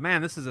sort of,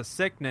 man, this is a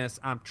sickness.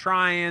 I'm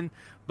trying,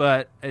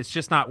 but it's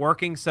just not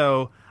working.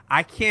 So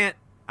I can't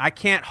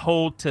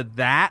hold to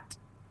that,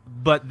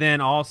 but then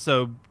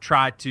also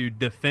try to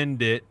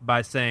defend it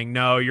by saying,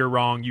 no, you're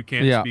wrong. You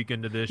can't speak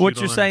into this. What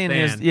you're saying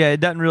is, it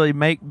doesn't really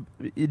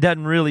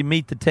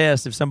meet the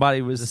test. If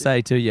somebody was to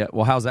say to you,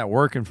 well, how's that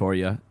working for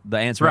you? The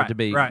answer had to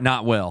be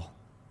not well.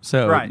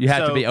 So you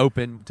have to be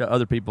open to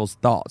other people's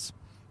thoughts.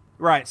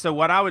 Right. So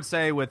what I would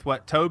say with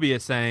what Toby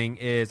is saying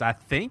is, I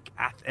think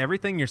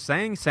everything you're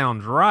saying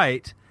sounds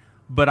right,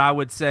 but I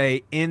would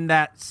say in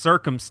that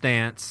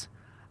circumstance,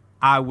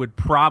 I would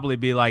probably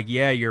be like,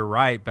 yeah, you're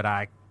right, but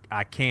I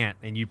can't,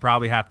 and you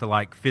probably have to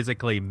like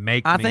physically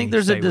make me. I think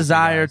there's a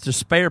desire to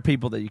spare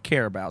people that you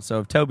care about.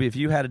 So if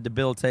you had a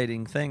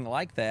debilitating thing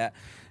like that,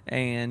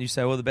 and you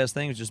say, well, the best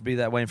thing is just be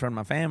that way in front of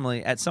my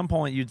family, at some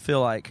point you'd feel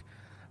like,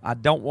 I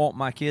don't want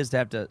my kids to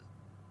have to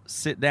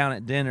sit down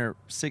at dinner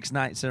 6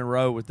 nights in a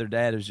row with their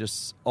dad who's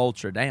just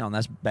ultra down.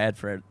 That's bad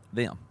for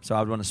them. So I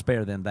would want to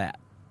spare them that.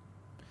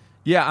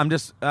 Yeah, I'm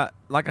just,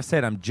 like I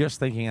said, I'm just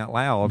thinking out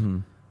loud. Mm-hmm.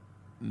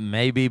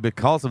 Maybe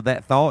because of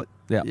that thought,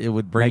 it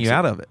would bring you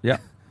out of it. Yeah.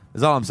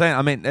 That's all I'm saying.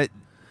 I mean,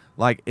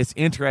 it's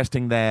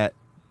interesting that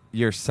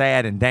you're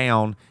sad and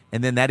down,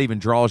 and then that even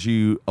draws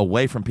you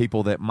away from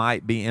people that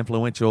might be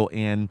influential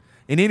in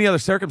any other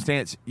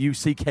circumstance. You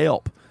seek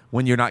help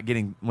when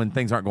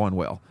things aren't going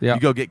well. Yeah. You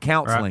go get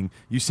counseling. Right.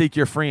 You seek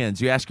your friends.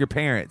 You ask your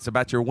parents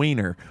about your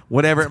wiener,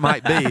 whatever it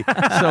might be.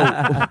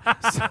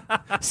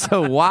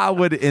 So why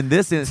would, in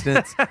this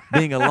instance,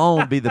 being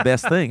alone be the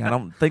best thing? I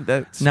don't think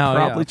that's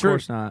probably true. Of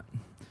course not.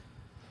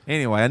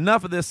 Anyway,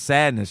 enough of this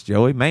sadness,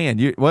 Joey. Man,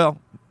 I'll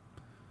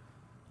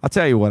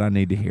tell you what I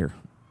need to hear.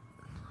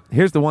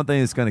 Here's the one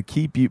thing that's going to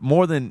keep you,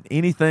 more than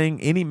anything,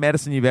 any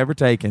medicine you've ever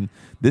taken.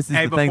 This is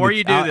the thing before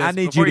you do this, I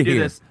need you to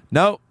hear.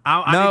 No,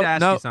 I need to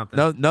ask you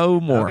something. No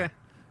more. Okay.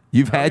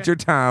 You've had your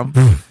time.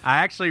 I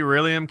actually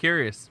really am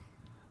curious.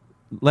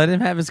 Let him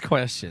have his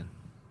question.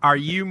 Are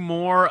you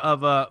more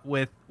of a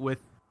with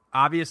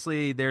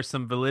obviously there's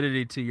some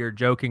validity to your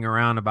joking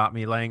around about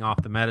me laying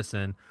off the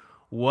medicine.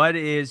 What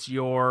is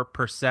your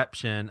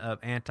perception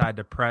of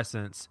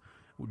antidepressants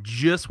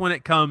just when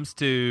it comes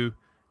to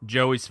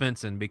Joey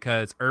Svensson?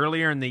 Because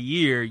earlier in the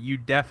year, you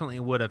definitely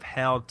would have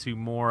held to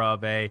more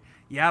of a,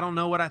 I don't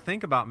know what I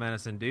think about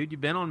medicine, dude.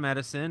 You've been on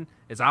medicine.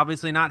 It's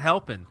obviously not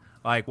helping.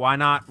 Like, why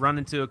not run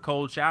into a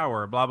cold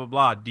shower, blah, blah,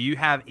 blah. Do you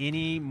have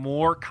any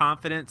more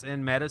confidence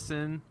in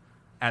medicine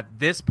at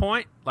this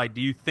point? Like,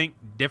 do you think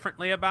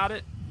differently about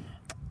it?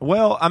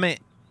 Well, I mean,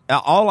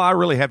 all I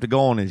really have to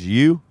go on is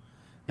you.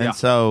 And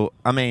so,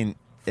 I mean,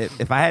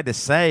 if I had to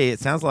say, it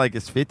sounds like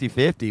it's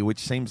 50-50, which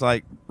seems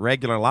like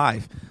regular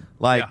life.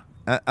 Like,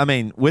 I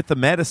mean, with the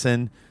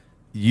medicine,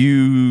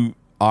 you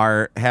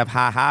have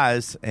high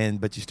highs,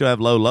 but you still have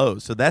low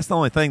lows. So that's the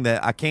only thing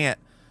that I can't,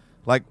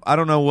 like, I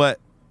don't know what,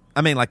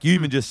 I mean, like you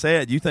even just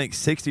said, you think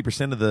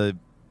 60% of the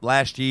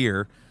last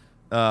year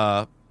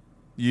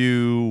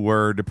you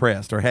were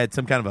depressed or had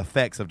some kind of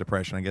effects of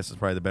depression, I guess is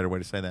probably the better way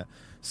to say that.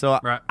 So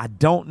I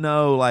don't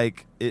know,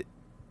 like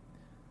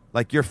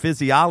your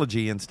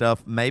physiology and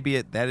stuff,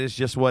 maybe that is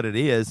just what it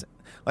is.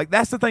 Like,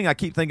 that's the thing I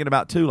keep thinking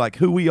about too, like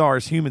who we are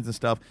as humans and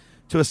stuff.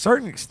 To a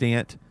certain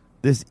extent,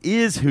 this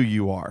is who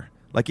you are.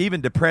 Like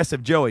even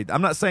depressive Joey.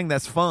 I'm not saying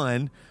that's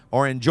fun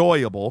or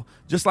enjoyable,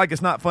 just like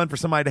it's not fun for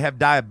somebody to have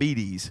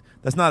diabetes.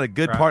 That's not a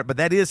good part, but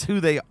that is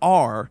who they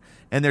are.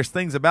 And there's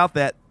things about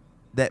that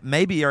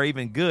maybe are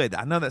even good.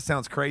 I know that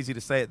sounds crazy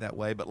to say it that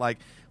way, but like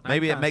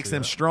maybe it makes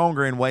them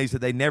stronger in ways that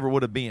they never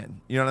would have been.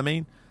 You know what I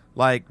mean?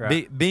 Like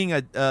being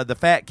the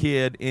fat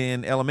kid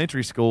in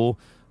elementary school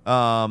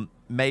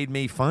made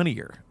me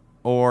funnier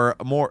or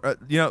more.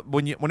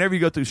 Whenever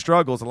you go through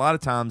struggles, a lot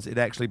of times it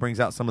actually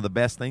brings out some of the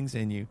best things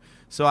in you.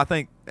 So I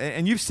think,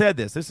 and you've said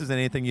this isn't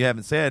anything you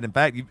haven't said. In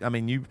fact,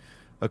 you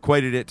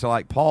equated it to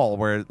like Paul,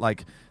 where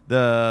like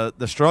the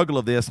struggle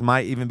of this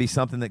might even be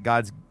something that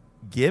God's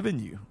given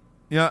you.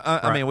 You know,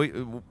 I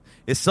mean,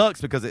 it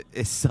sucks because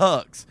it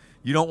sucks.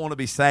 You don't want to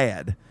be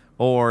sad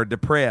or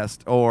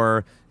depressed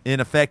or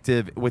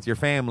ineffective with your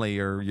family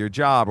or your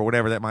job or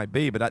whatever that might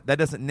be, but that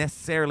doesn't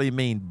necessarily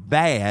mean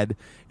bad.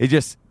 It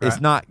just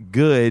it's not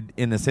good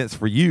in the sense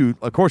for you.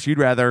 Of course, you'd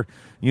rather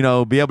be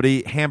able to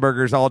eat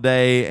hamburgers all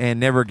day and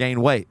never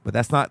gain weight, but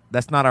that's not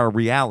our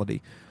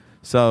reality.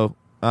 So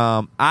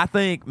I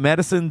think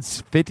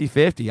medicine's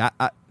 50-50.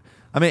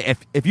 I mean,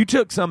 if you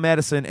took some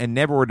medicine and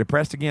never were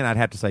depressed again, I'd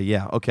have to say,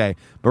 yeah, okay.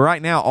 But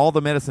right now, all the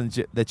medicines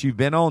that you've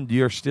been on,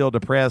 you're still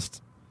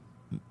depressed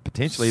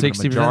potentially 60%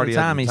 the majority of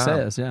the time, he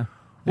says, yeah.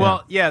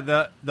 Well,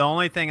 the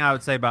only thing I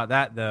would say about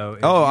that, though,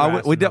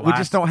 is we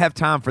just don't have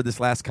time for this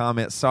last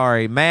comment.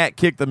 Sorry. Matt,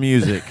 kick the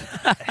music.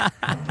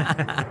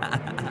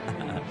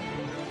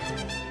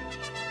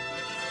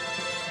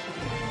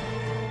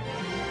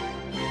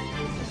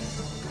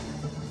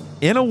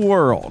 In a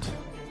world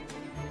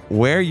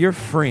where your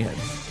friend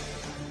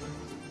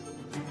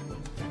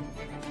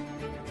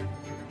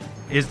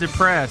is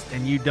depressed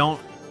and you don't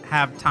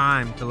have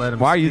time to let him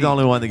Why are you speak. the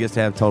only one that gets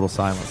to have total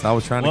silence? I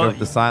was trying to go with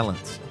the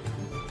silence.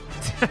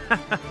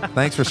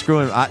 Thanks for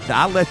screwing.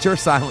 I let your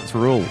silence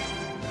rule.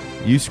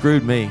 You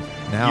screwed me.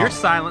 Now Your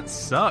silence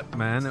sucked,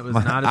 man. It was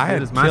not I as had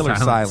good as my killer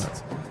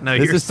silence. No,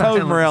 This your is Toad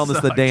silence Morel. This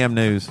is the sucked. damn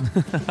news.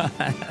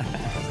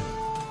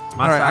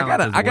 My All right,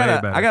 silence is way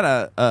better. I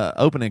got a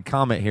opening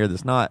comment here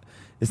that's not.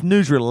 It's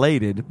news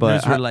related, but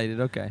News related,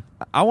 okay.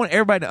 I want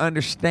everybody to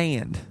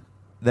understand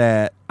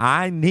that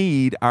I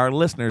need our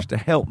listeners to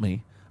help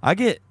me. I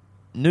get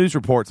news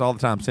reports all the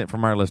time sent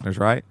from our listeners,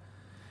 right?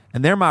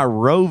 And they're my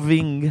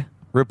roving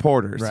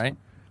reporters. Right.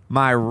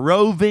 My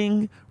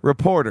roving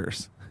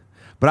reporters.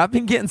 But I've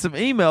been getting some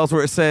emails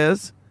where it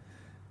says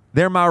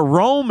they're my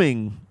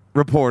roaming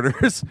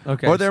reporters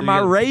Okay, or they're so you my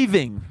gotta-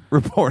 raving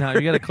reporters. No,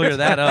 you got to clear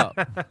that up.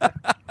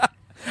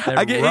 They're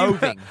I get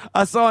roving.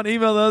 I saw an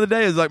email the other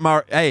day. It was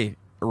like,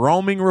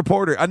 roaming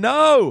reporter.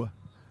 No,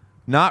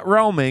 not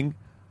roaming,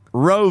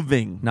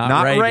 roving,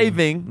 not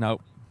raving.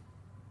 Nope.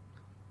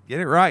 Get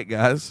it right,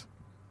 guys.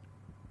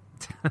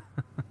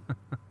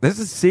 This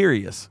is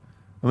serious.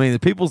 I mean, the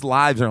people's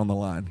lives are on the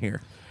line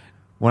here.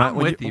 I'm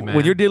with you, man.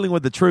 When you're dealing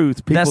with the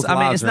truth, people's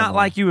lives It's are on not the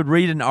like line. you would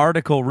read an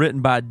article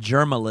written by a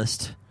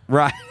journalist.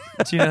 Right.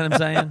 Do you know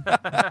what I'm saying?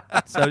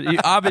 So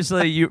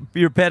obviously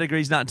your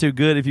pedigree's not too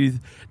good if you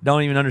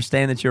don't even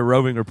understand that you're a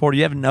roving reporter.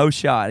 You have no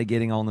shot at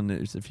getting on the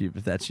news if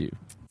that's you.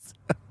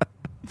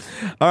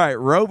 All right,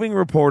 roving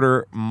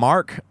reporter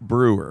Mark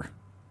Brewer.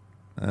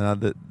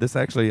 This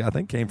actually, I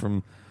think, came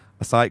from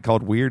a site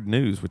called Weird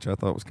News, which I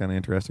thought was kind of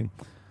interesting.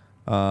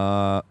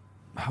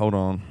 Hold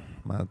on.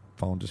 My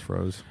phone just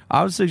froze.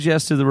 I would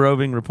suggest to the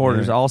roving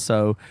reporters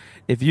also,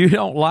 if you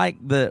don't like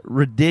the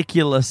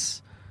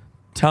ridiculous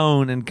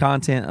tone and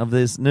content of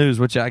this news,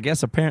 which I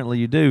guess apparently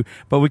you do,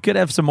 but we could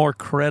have some more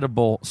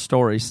credible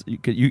stories.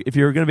 If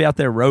you're going to be out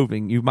there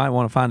roving, you might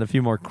want to find a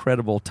few more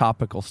credible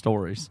topical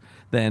stories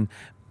than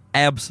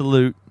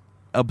absolute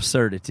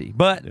absurdity.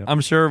 But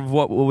I'm sure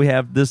what we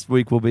have this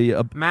week will be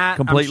Matt,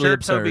 completely I'm sure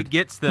absurd. Toby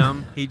gets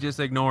them. He just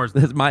ignores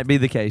them. This might be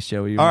the case,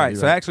 Joey. All right,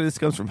 so actually this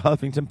comes from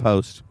Huffington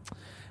Post,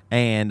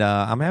 and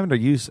I'm having to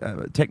use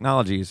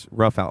technology is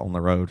rough out on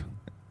the road.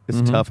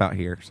 It's tough out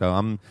here, so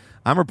I'm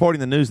reporting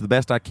the news the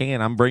best I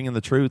can. I'm bringing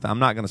the truth. I'm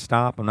not going to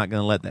stop. I'm not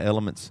going to let the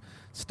elements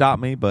stop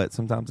me, but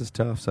sometimes it's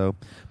tough. So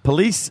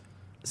police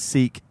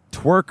seek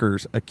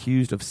twerkers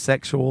accused of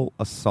sexual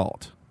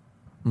assault.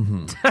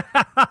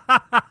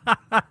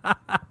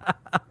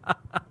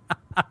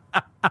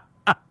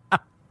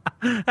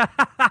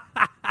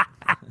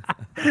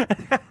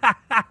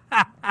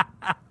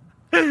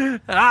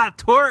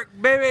 Twerk,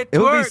 baby,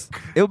 twerk.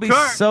 It would be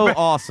twerk. so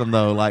awesome,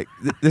 though. Like,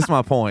 this is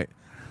my point.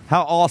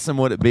 How awesome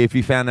would it be if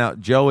you found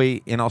out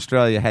Joey in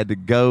Australia had to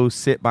go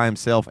sit by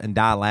himself and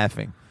die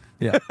laughing?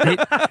 Yeah,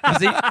 because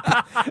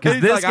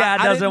He's this like, guy I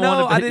doesn't didn't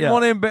know. want to. I didn't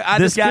want to.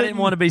 This guy didn't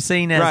want to be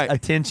seen as Right.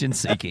 attention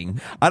seeking.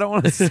 I don't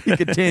want to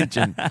seek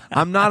attention.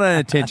 I'm not an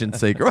attention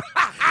seeker.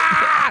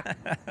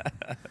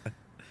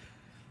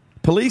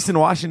 Police in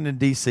Washington,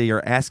 D.C.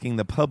 are asking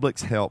the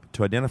public's help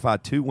to identify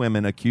 2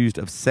 women accused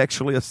of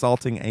sexually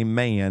assaulting a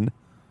man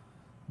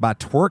by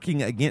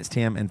twerking against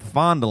him and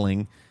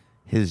fondling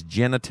his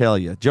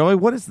genitalia. Joey,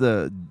 what is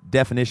the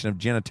definition of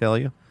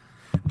genitalia?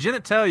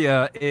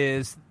 Genitalia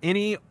is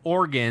any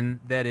organ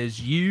that is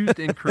used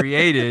and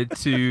created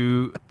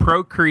to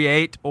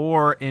procreate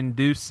or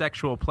induce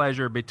sexual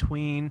pleasure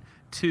between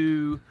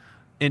 2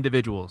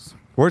 individuals.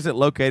 Where's it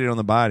located on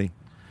the body?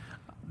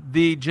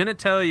 The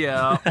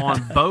genitalia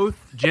on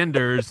both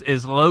genders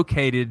is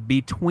located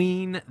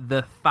between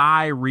the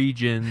thigh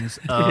regions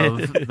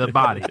of the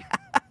body.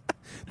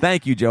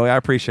 Thank you, Joey. I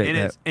appreciate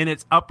that. In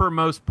its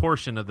uppermost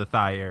portion of the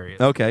thigh area.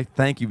 Okay,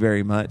 thank you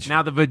very much.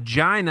 Now, the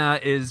vagina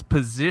is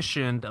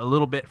positioned a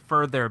little bit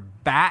further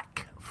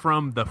back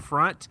from the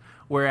front,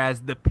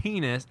 whereas the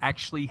penis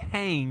actually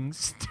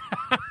hangs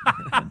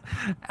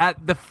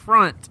at the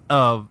front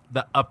of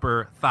the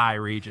upper thigh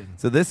region.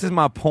 So this is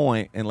my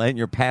point in letting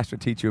your pastor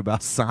teach you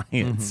about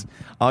science.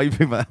 All you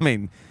people, I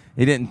mean,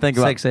 he didn't think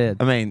about Sex ed.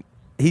 I mean,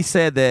 he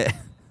said that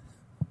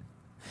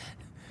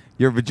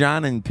your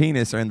vagina and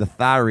penis are in the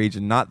thigh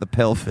region, not the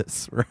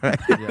pelvis, right?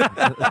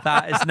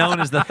 It's known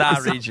as the thigh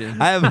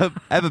region. I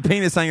have a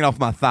penis hanging off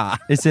my thigh.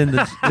 It's in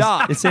the.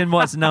 Stop. It's in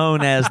what's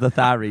known as the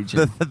thigh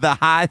region. The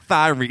high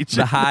thigh region.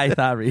 The high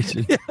thigh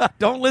region.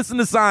 Don't listen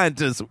to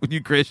scientists,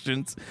 you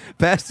Christians.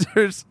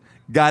 Pastors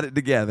got it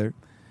together.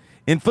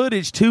 In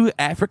footage, 2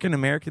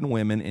 African-American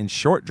women in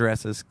short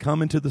dresses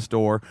come into the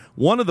store.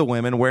 One of the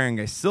women, wearing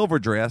a silver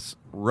dress,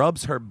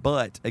 rubs her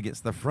butt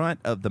against the front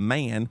of the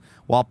man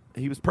while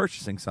he was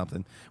purchasing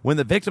something. When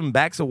the victim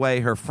backs away,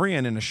 her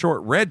friend in a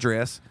short red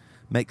dress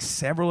makes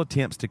several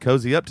attempts to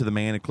cozy up to the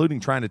man, including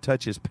trying to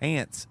touch his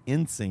pants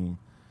inseam.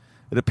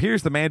 It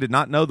appears the man did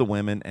not know the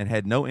women and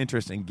had no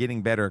interest in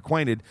getting better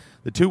acquainted.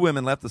 The 2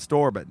 women left the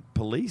store, but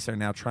police are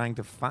now trying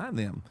to find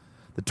them.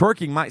 The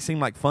twerking might seem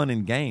like fun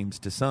and games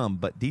to some,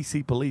 but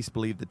D.C. police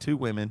believe the 2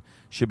 women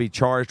should be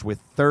charged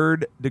with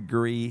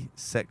 3rd-degree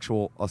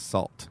sexual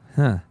assault.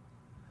 Huh.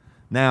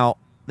 Now,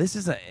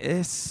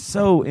 it's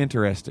so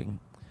interesting.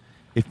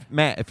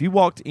 If you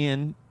walked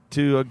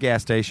into a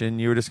gas station,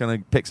 you were just going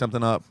to pick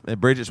something up, and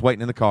Bridget's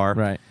waiting in the car,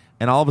 Right.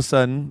 and all of a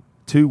sudden,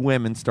 2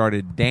 women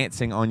started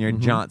dancing on your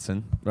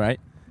Johnson. Right.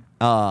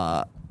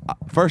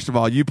 First of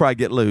all, you probably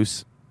get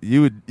loose.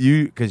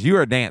 Because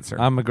you're a dancer.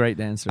 I'm a great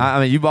dancer.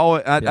 I mean, you've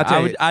always. I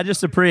tell you, I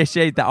just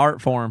appreciate the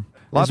art form.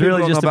 a lot It's of people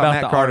really don't just know about about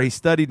Matt the Carter. art. He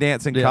studied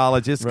dance in Yeah.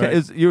 college.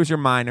 Right. It was your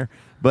minor,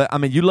 but I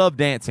mean, you love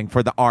dancing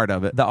for the art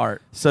of it. The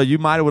art. So you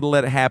might have would have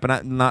let it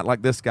happen. Not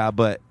like this guy,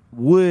 but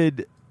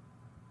would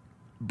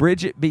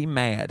Bridget be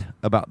mad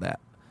about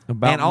that?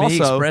 About and me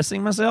also,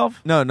 expressing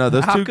myself? No.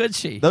 Those How 2, could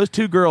she? Those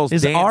 2 girls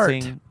It's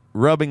dancing, art.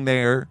 rubbing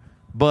their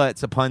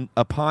butts upon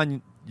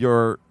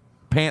your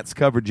pants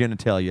covered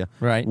genitalia.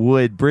 Right.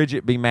 Would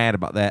Bridget be mad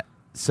about that?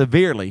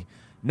 Severely.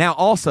 Now,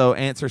 also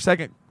answer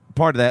second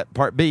part of that.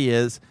 Part B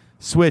is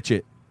switch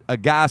it. A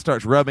guy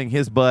starts rubbing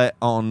his butt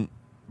on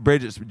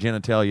Bridget's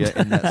genitalia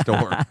in that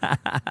store.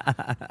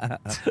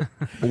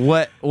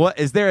 What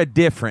is there a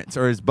difference,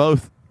 or is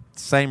both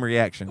same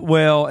reaction?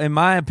 Well, in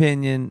my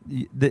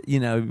opinion,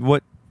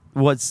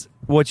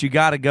 what you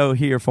got to go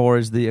here for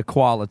is the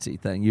equality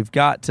thing. You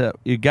got to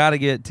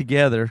get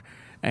together,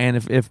 and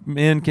if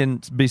men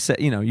can be,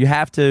 you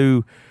have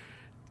to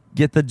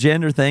get the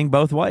gender thing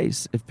both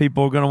ways. If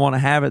people are going to want to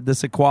have it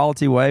this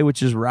equality way,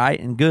 which is right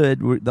and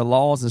good, the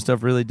laws and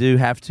stuff really do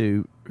have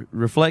to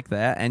reflect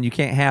that, and you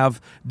can't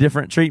have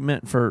different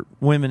treatment for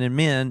women and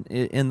men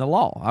in the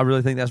law. I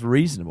really think that's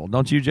reasonable.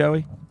 Don't you,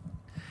 Joey?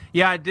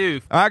 Yeah, I do.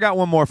 I got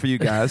one more for you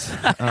guys.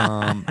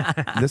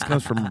 This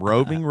comes from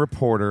roving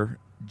reporter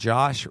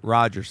Josh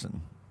Rogerson.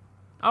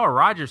 Oh,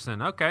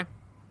 Rogerson. Okay.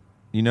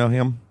 You know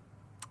him?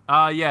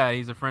 Yeah,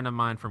 he's a friend of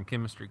mine from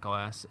chemistry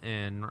class,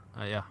 and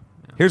yeah.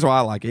 Here's why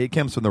I like it. It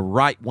comes from the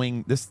right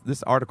wing.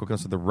 This article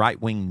comes from the right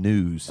wing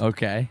news.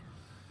 Okay.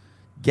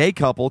 Gay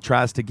couple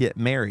tries to get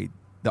married.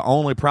 The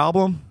only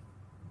problem?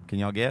 Can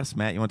y'all guess?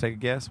 Matt, you want to take a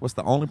guess? What's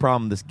the only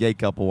problem with this gay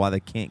couple why they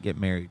can't get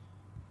married?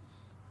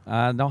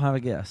 I don't have a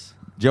guess.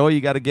 Joey,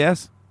 you got a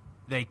guess?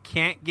 They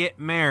can't get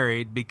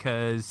married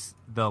because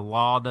the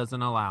law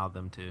doesn't allow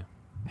them to.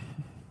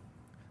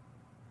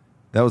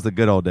 That was the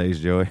good old days,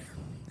 Joey.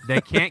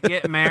 They can't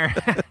get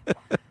married.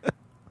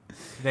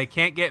 They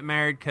can't get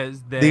married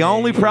because they... The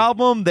only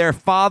problem, they're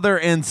father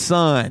and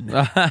son.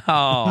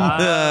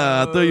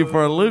 I threw you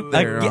for a loop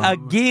there.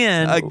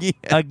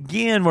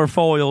 Again, we're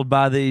foiled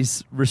by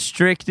these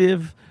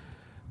restrictive,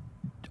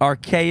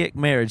 archaic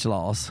marriage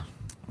laws.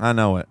 I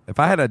know it. If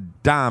I had a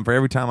dime for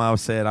every time I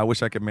said, I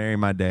wish I could marry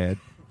my dad.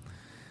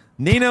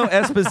 Nino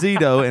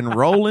Esposito and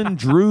Roland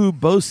Drew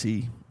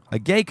Bosey, a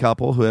gay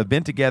couple who have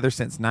been together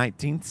since the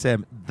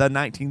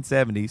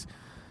 1970s,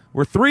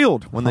 were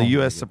thrilled when the Oh, my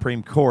U.S. God.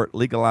 Supreme Court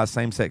legalized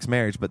same-sex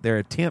marriage, but their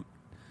attempt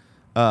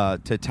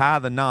to tie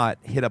the knot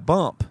hit a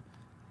bump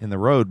in the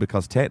road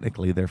because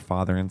technically they're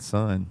father and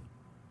son.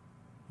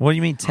 What do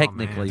you mean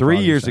technically? 3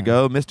 Father years son?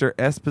 ago, Mr.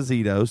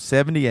 Esposito,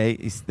 78,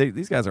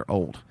 these guys are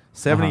old,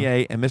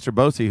 78, and Mr.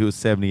 Bosey, who was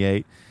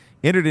 78,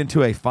 entered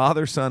into a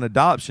father-son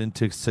adoption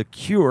to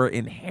secure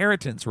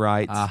inheritance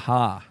rights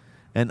Aha.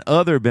 and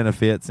other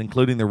benefits,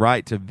 including the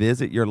right to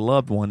visit your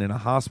loved one in a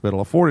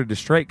hospital afforded to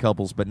straight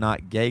couples but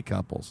not gay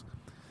couples.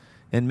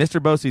 In Mr.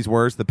 Bosey's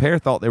words, the pair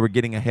thought they were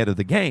getting ahead of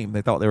the game.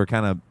 They thought they were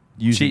kind of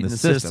using Cheating the the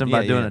system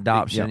by Yeah, doing yeah,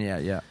 adoption. yeah.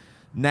 Yeah.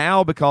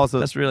 Now, because of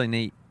That's really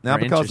neat. Now, Or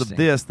because of interesting.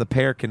 this, the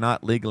pair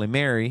cannot legally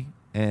marry,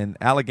 and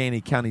Allegheny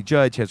County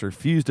judge has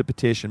refused a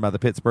petition by the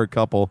Pittsburgh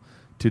couple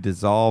to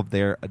dissolve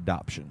their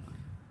adoption.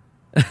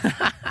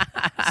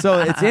 So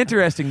it's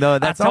interesting, though.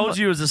 That's I told almo-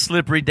 you it was a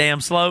slippery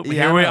damn slope. Yeah,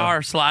 Here I we know.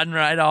 are sliding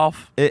right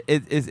off.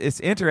 It's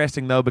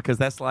interesting, though, because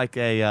that's like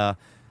a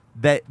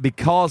that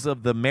because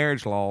of the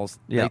marriage laws,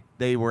 Yeah.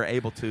 they were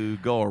able to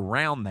go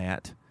around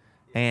that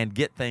and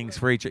get things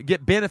for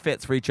get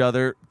benefits for each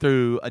other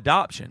through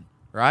adoption,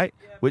 right?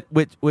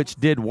 Which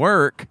did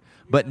work,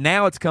 but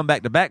now it's come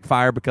back to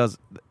backfire because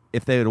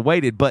if they had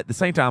waited. But at the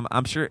same time,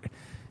 I'm sure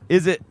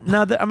is it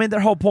No, I mean their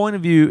whole point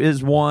of view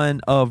is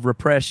one of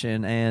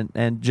repression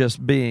and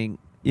just being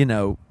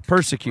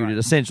persecuted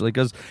essentially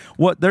because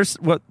what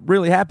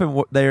really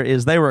happened there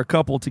is they were a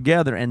couple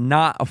together and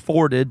not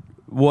afforded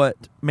what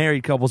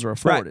married couples are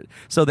afforded.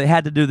 So they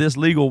had to do this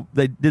legal.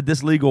 They did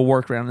this legal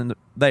workaround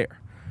there.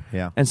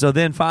 yeah. And so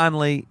then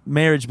finally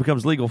marriage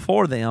becomes legal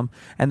for them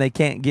and they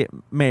can't get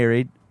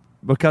married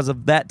because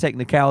of that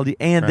technicality.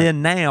 And Right.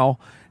 then now,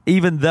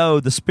 even though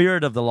the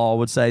spirit of the law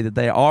would say that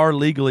they are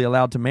legally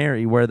allowed to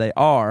marry where they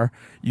are,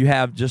 you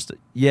have just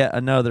yet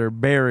another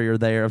barrier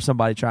there of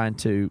somebody trying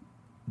to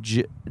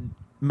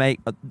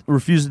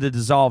refusing to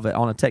dissolve it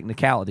on a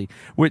technicality,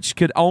 which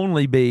could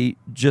only be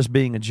just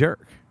being a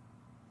jerk.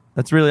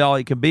 That's really all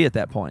it can be at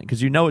that point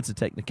because it's a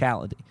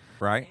technicality.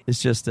 Right.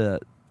 It's just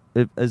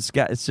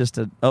it's just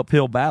an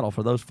uphill battle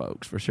for those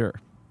folks for sure.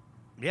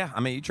 Yeah. I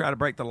mean, you try to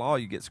break the law,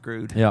 you get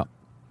screwed. Yeah.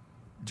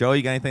 Joey,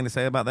 you got anything to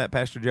say about that,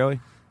 Pastor Joey?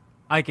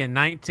 Like in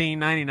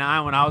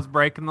 1999 when I was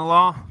breaking the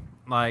law,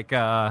 like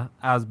I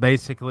was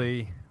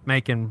basically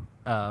making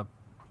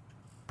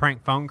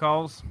prank phone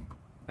calls.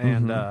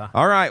 And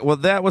All right. Well,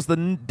 that was the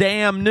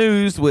damn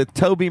news with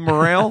Toby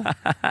Morrell.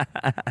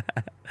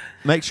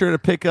 Make sure to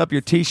pick up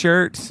your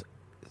T-shirts.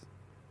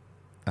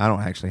 I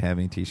don't actually have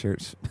any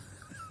T-shirts.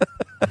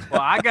 well,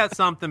 I got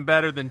something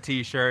better than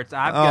T-shirts.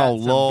 I've Oh, got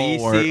some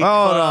Lord. BC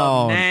Hold Club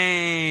on.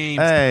 names.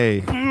 Hey,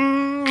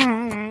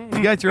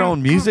 you got your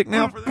own music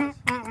now for this?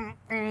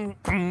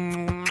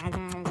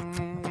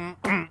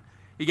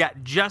 You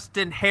got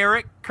Justin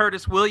Herrick,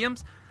 Curtis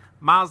Williams,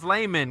 Miles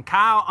Lehman,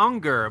 Kyle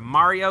Unger,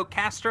 Mario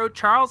Castro,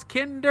 Charles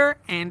Kinder,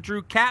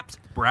 Andrew Capps,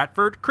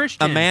 Bradford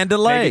Christian, Amanda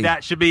Lay. Maybe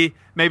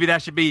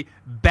that should be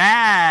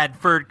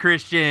Badford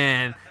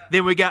Christian.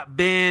 Then we got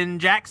Ben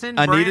Jackson,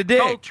 Anita Brent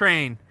Dick.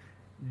 Coltrane,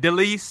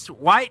 Delise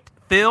White,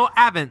 Phil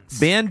Evans,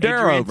 Ben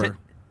Durover.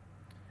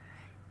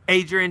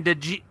 Adrian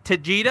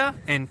Tajita,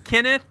 and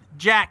Kenneth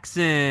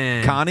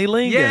Jackson. Connie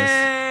Lingus.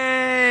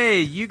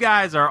 Yay! You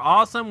guys are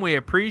awesome. We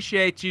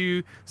appreciate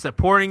you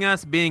supporting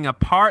us, being a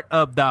part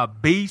of the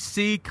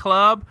BC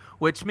Club,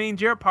 which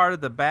means you're a part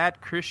of the Bad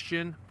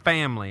Christian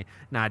family.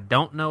 Now, I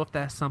don't know if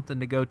that's something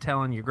to go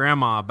telling your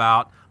grandma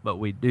about, but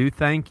we do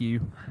thank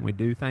you. We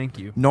do thank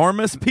you.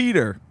 Normus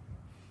Peter.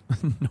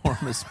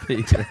 Enormous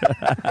Peter.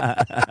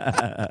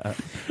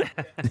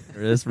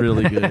 That's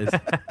really good.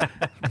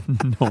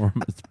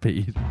 Enormous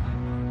Peter.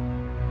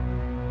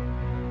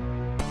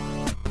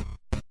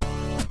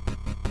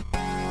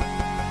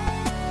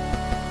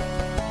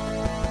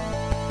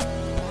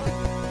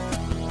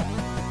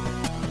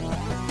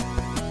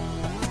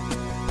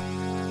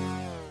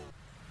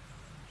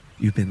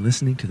 You've been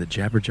listening to the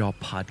Jabberjaw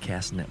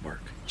Podcast Network,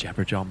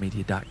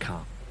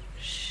 jabberjawmedia.com.